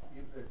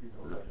 even if he's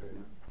older.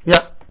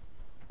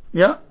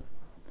 Yeah.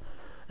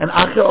 And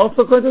Asher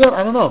also going to that?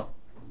 I don't know.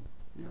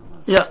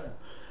 Yeah.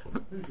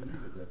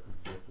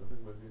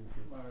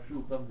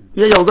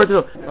 Yeah, we'll go to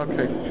the...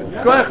 Okay.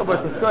 Skoyach, boys,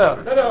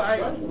 skoyach.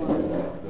 No,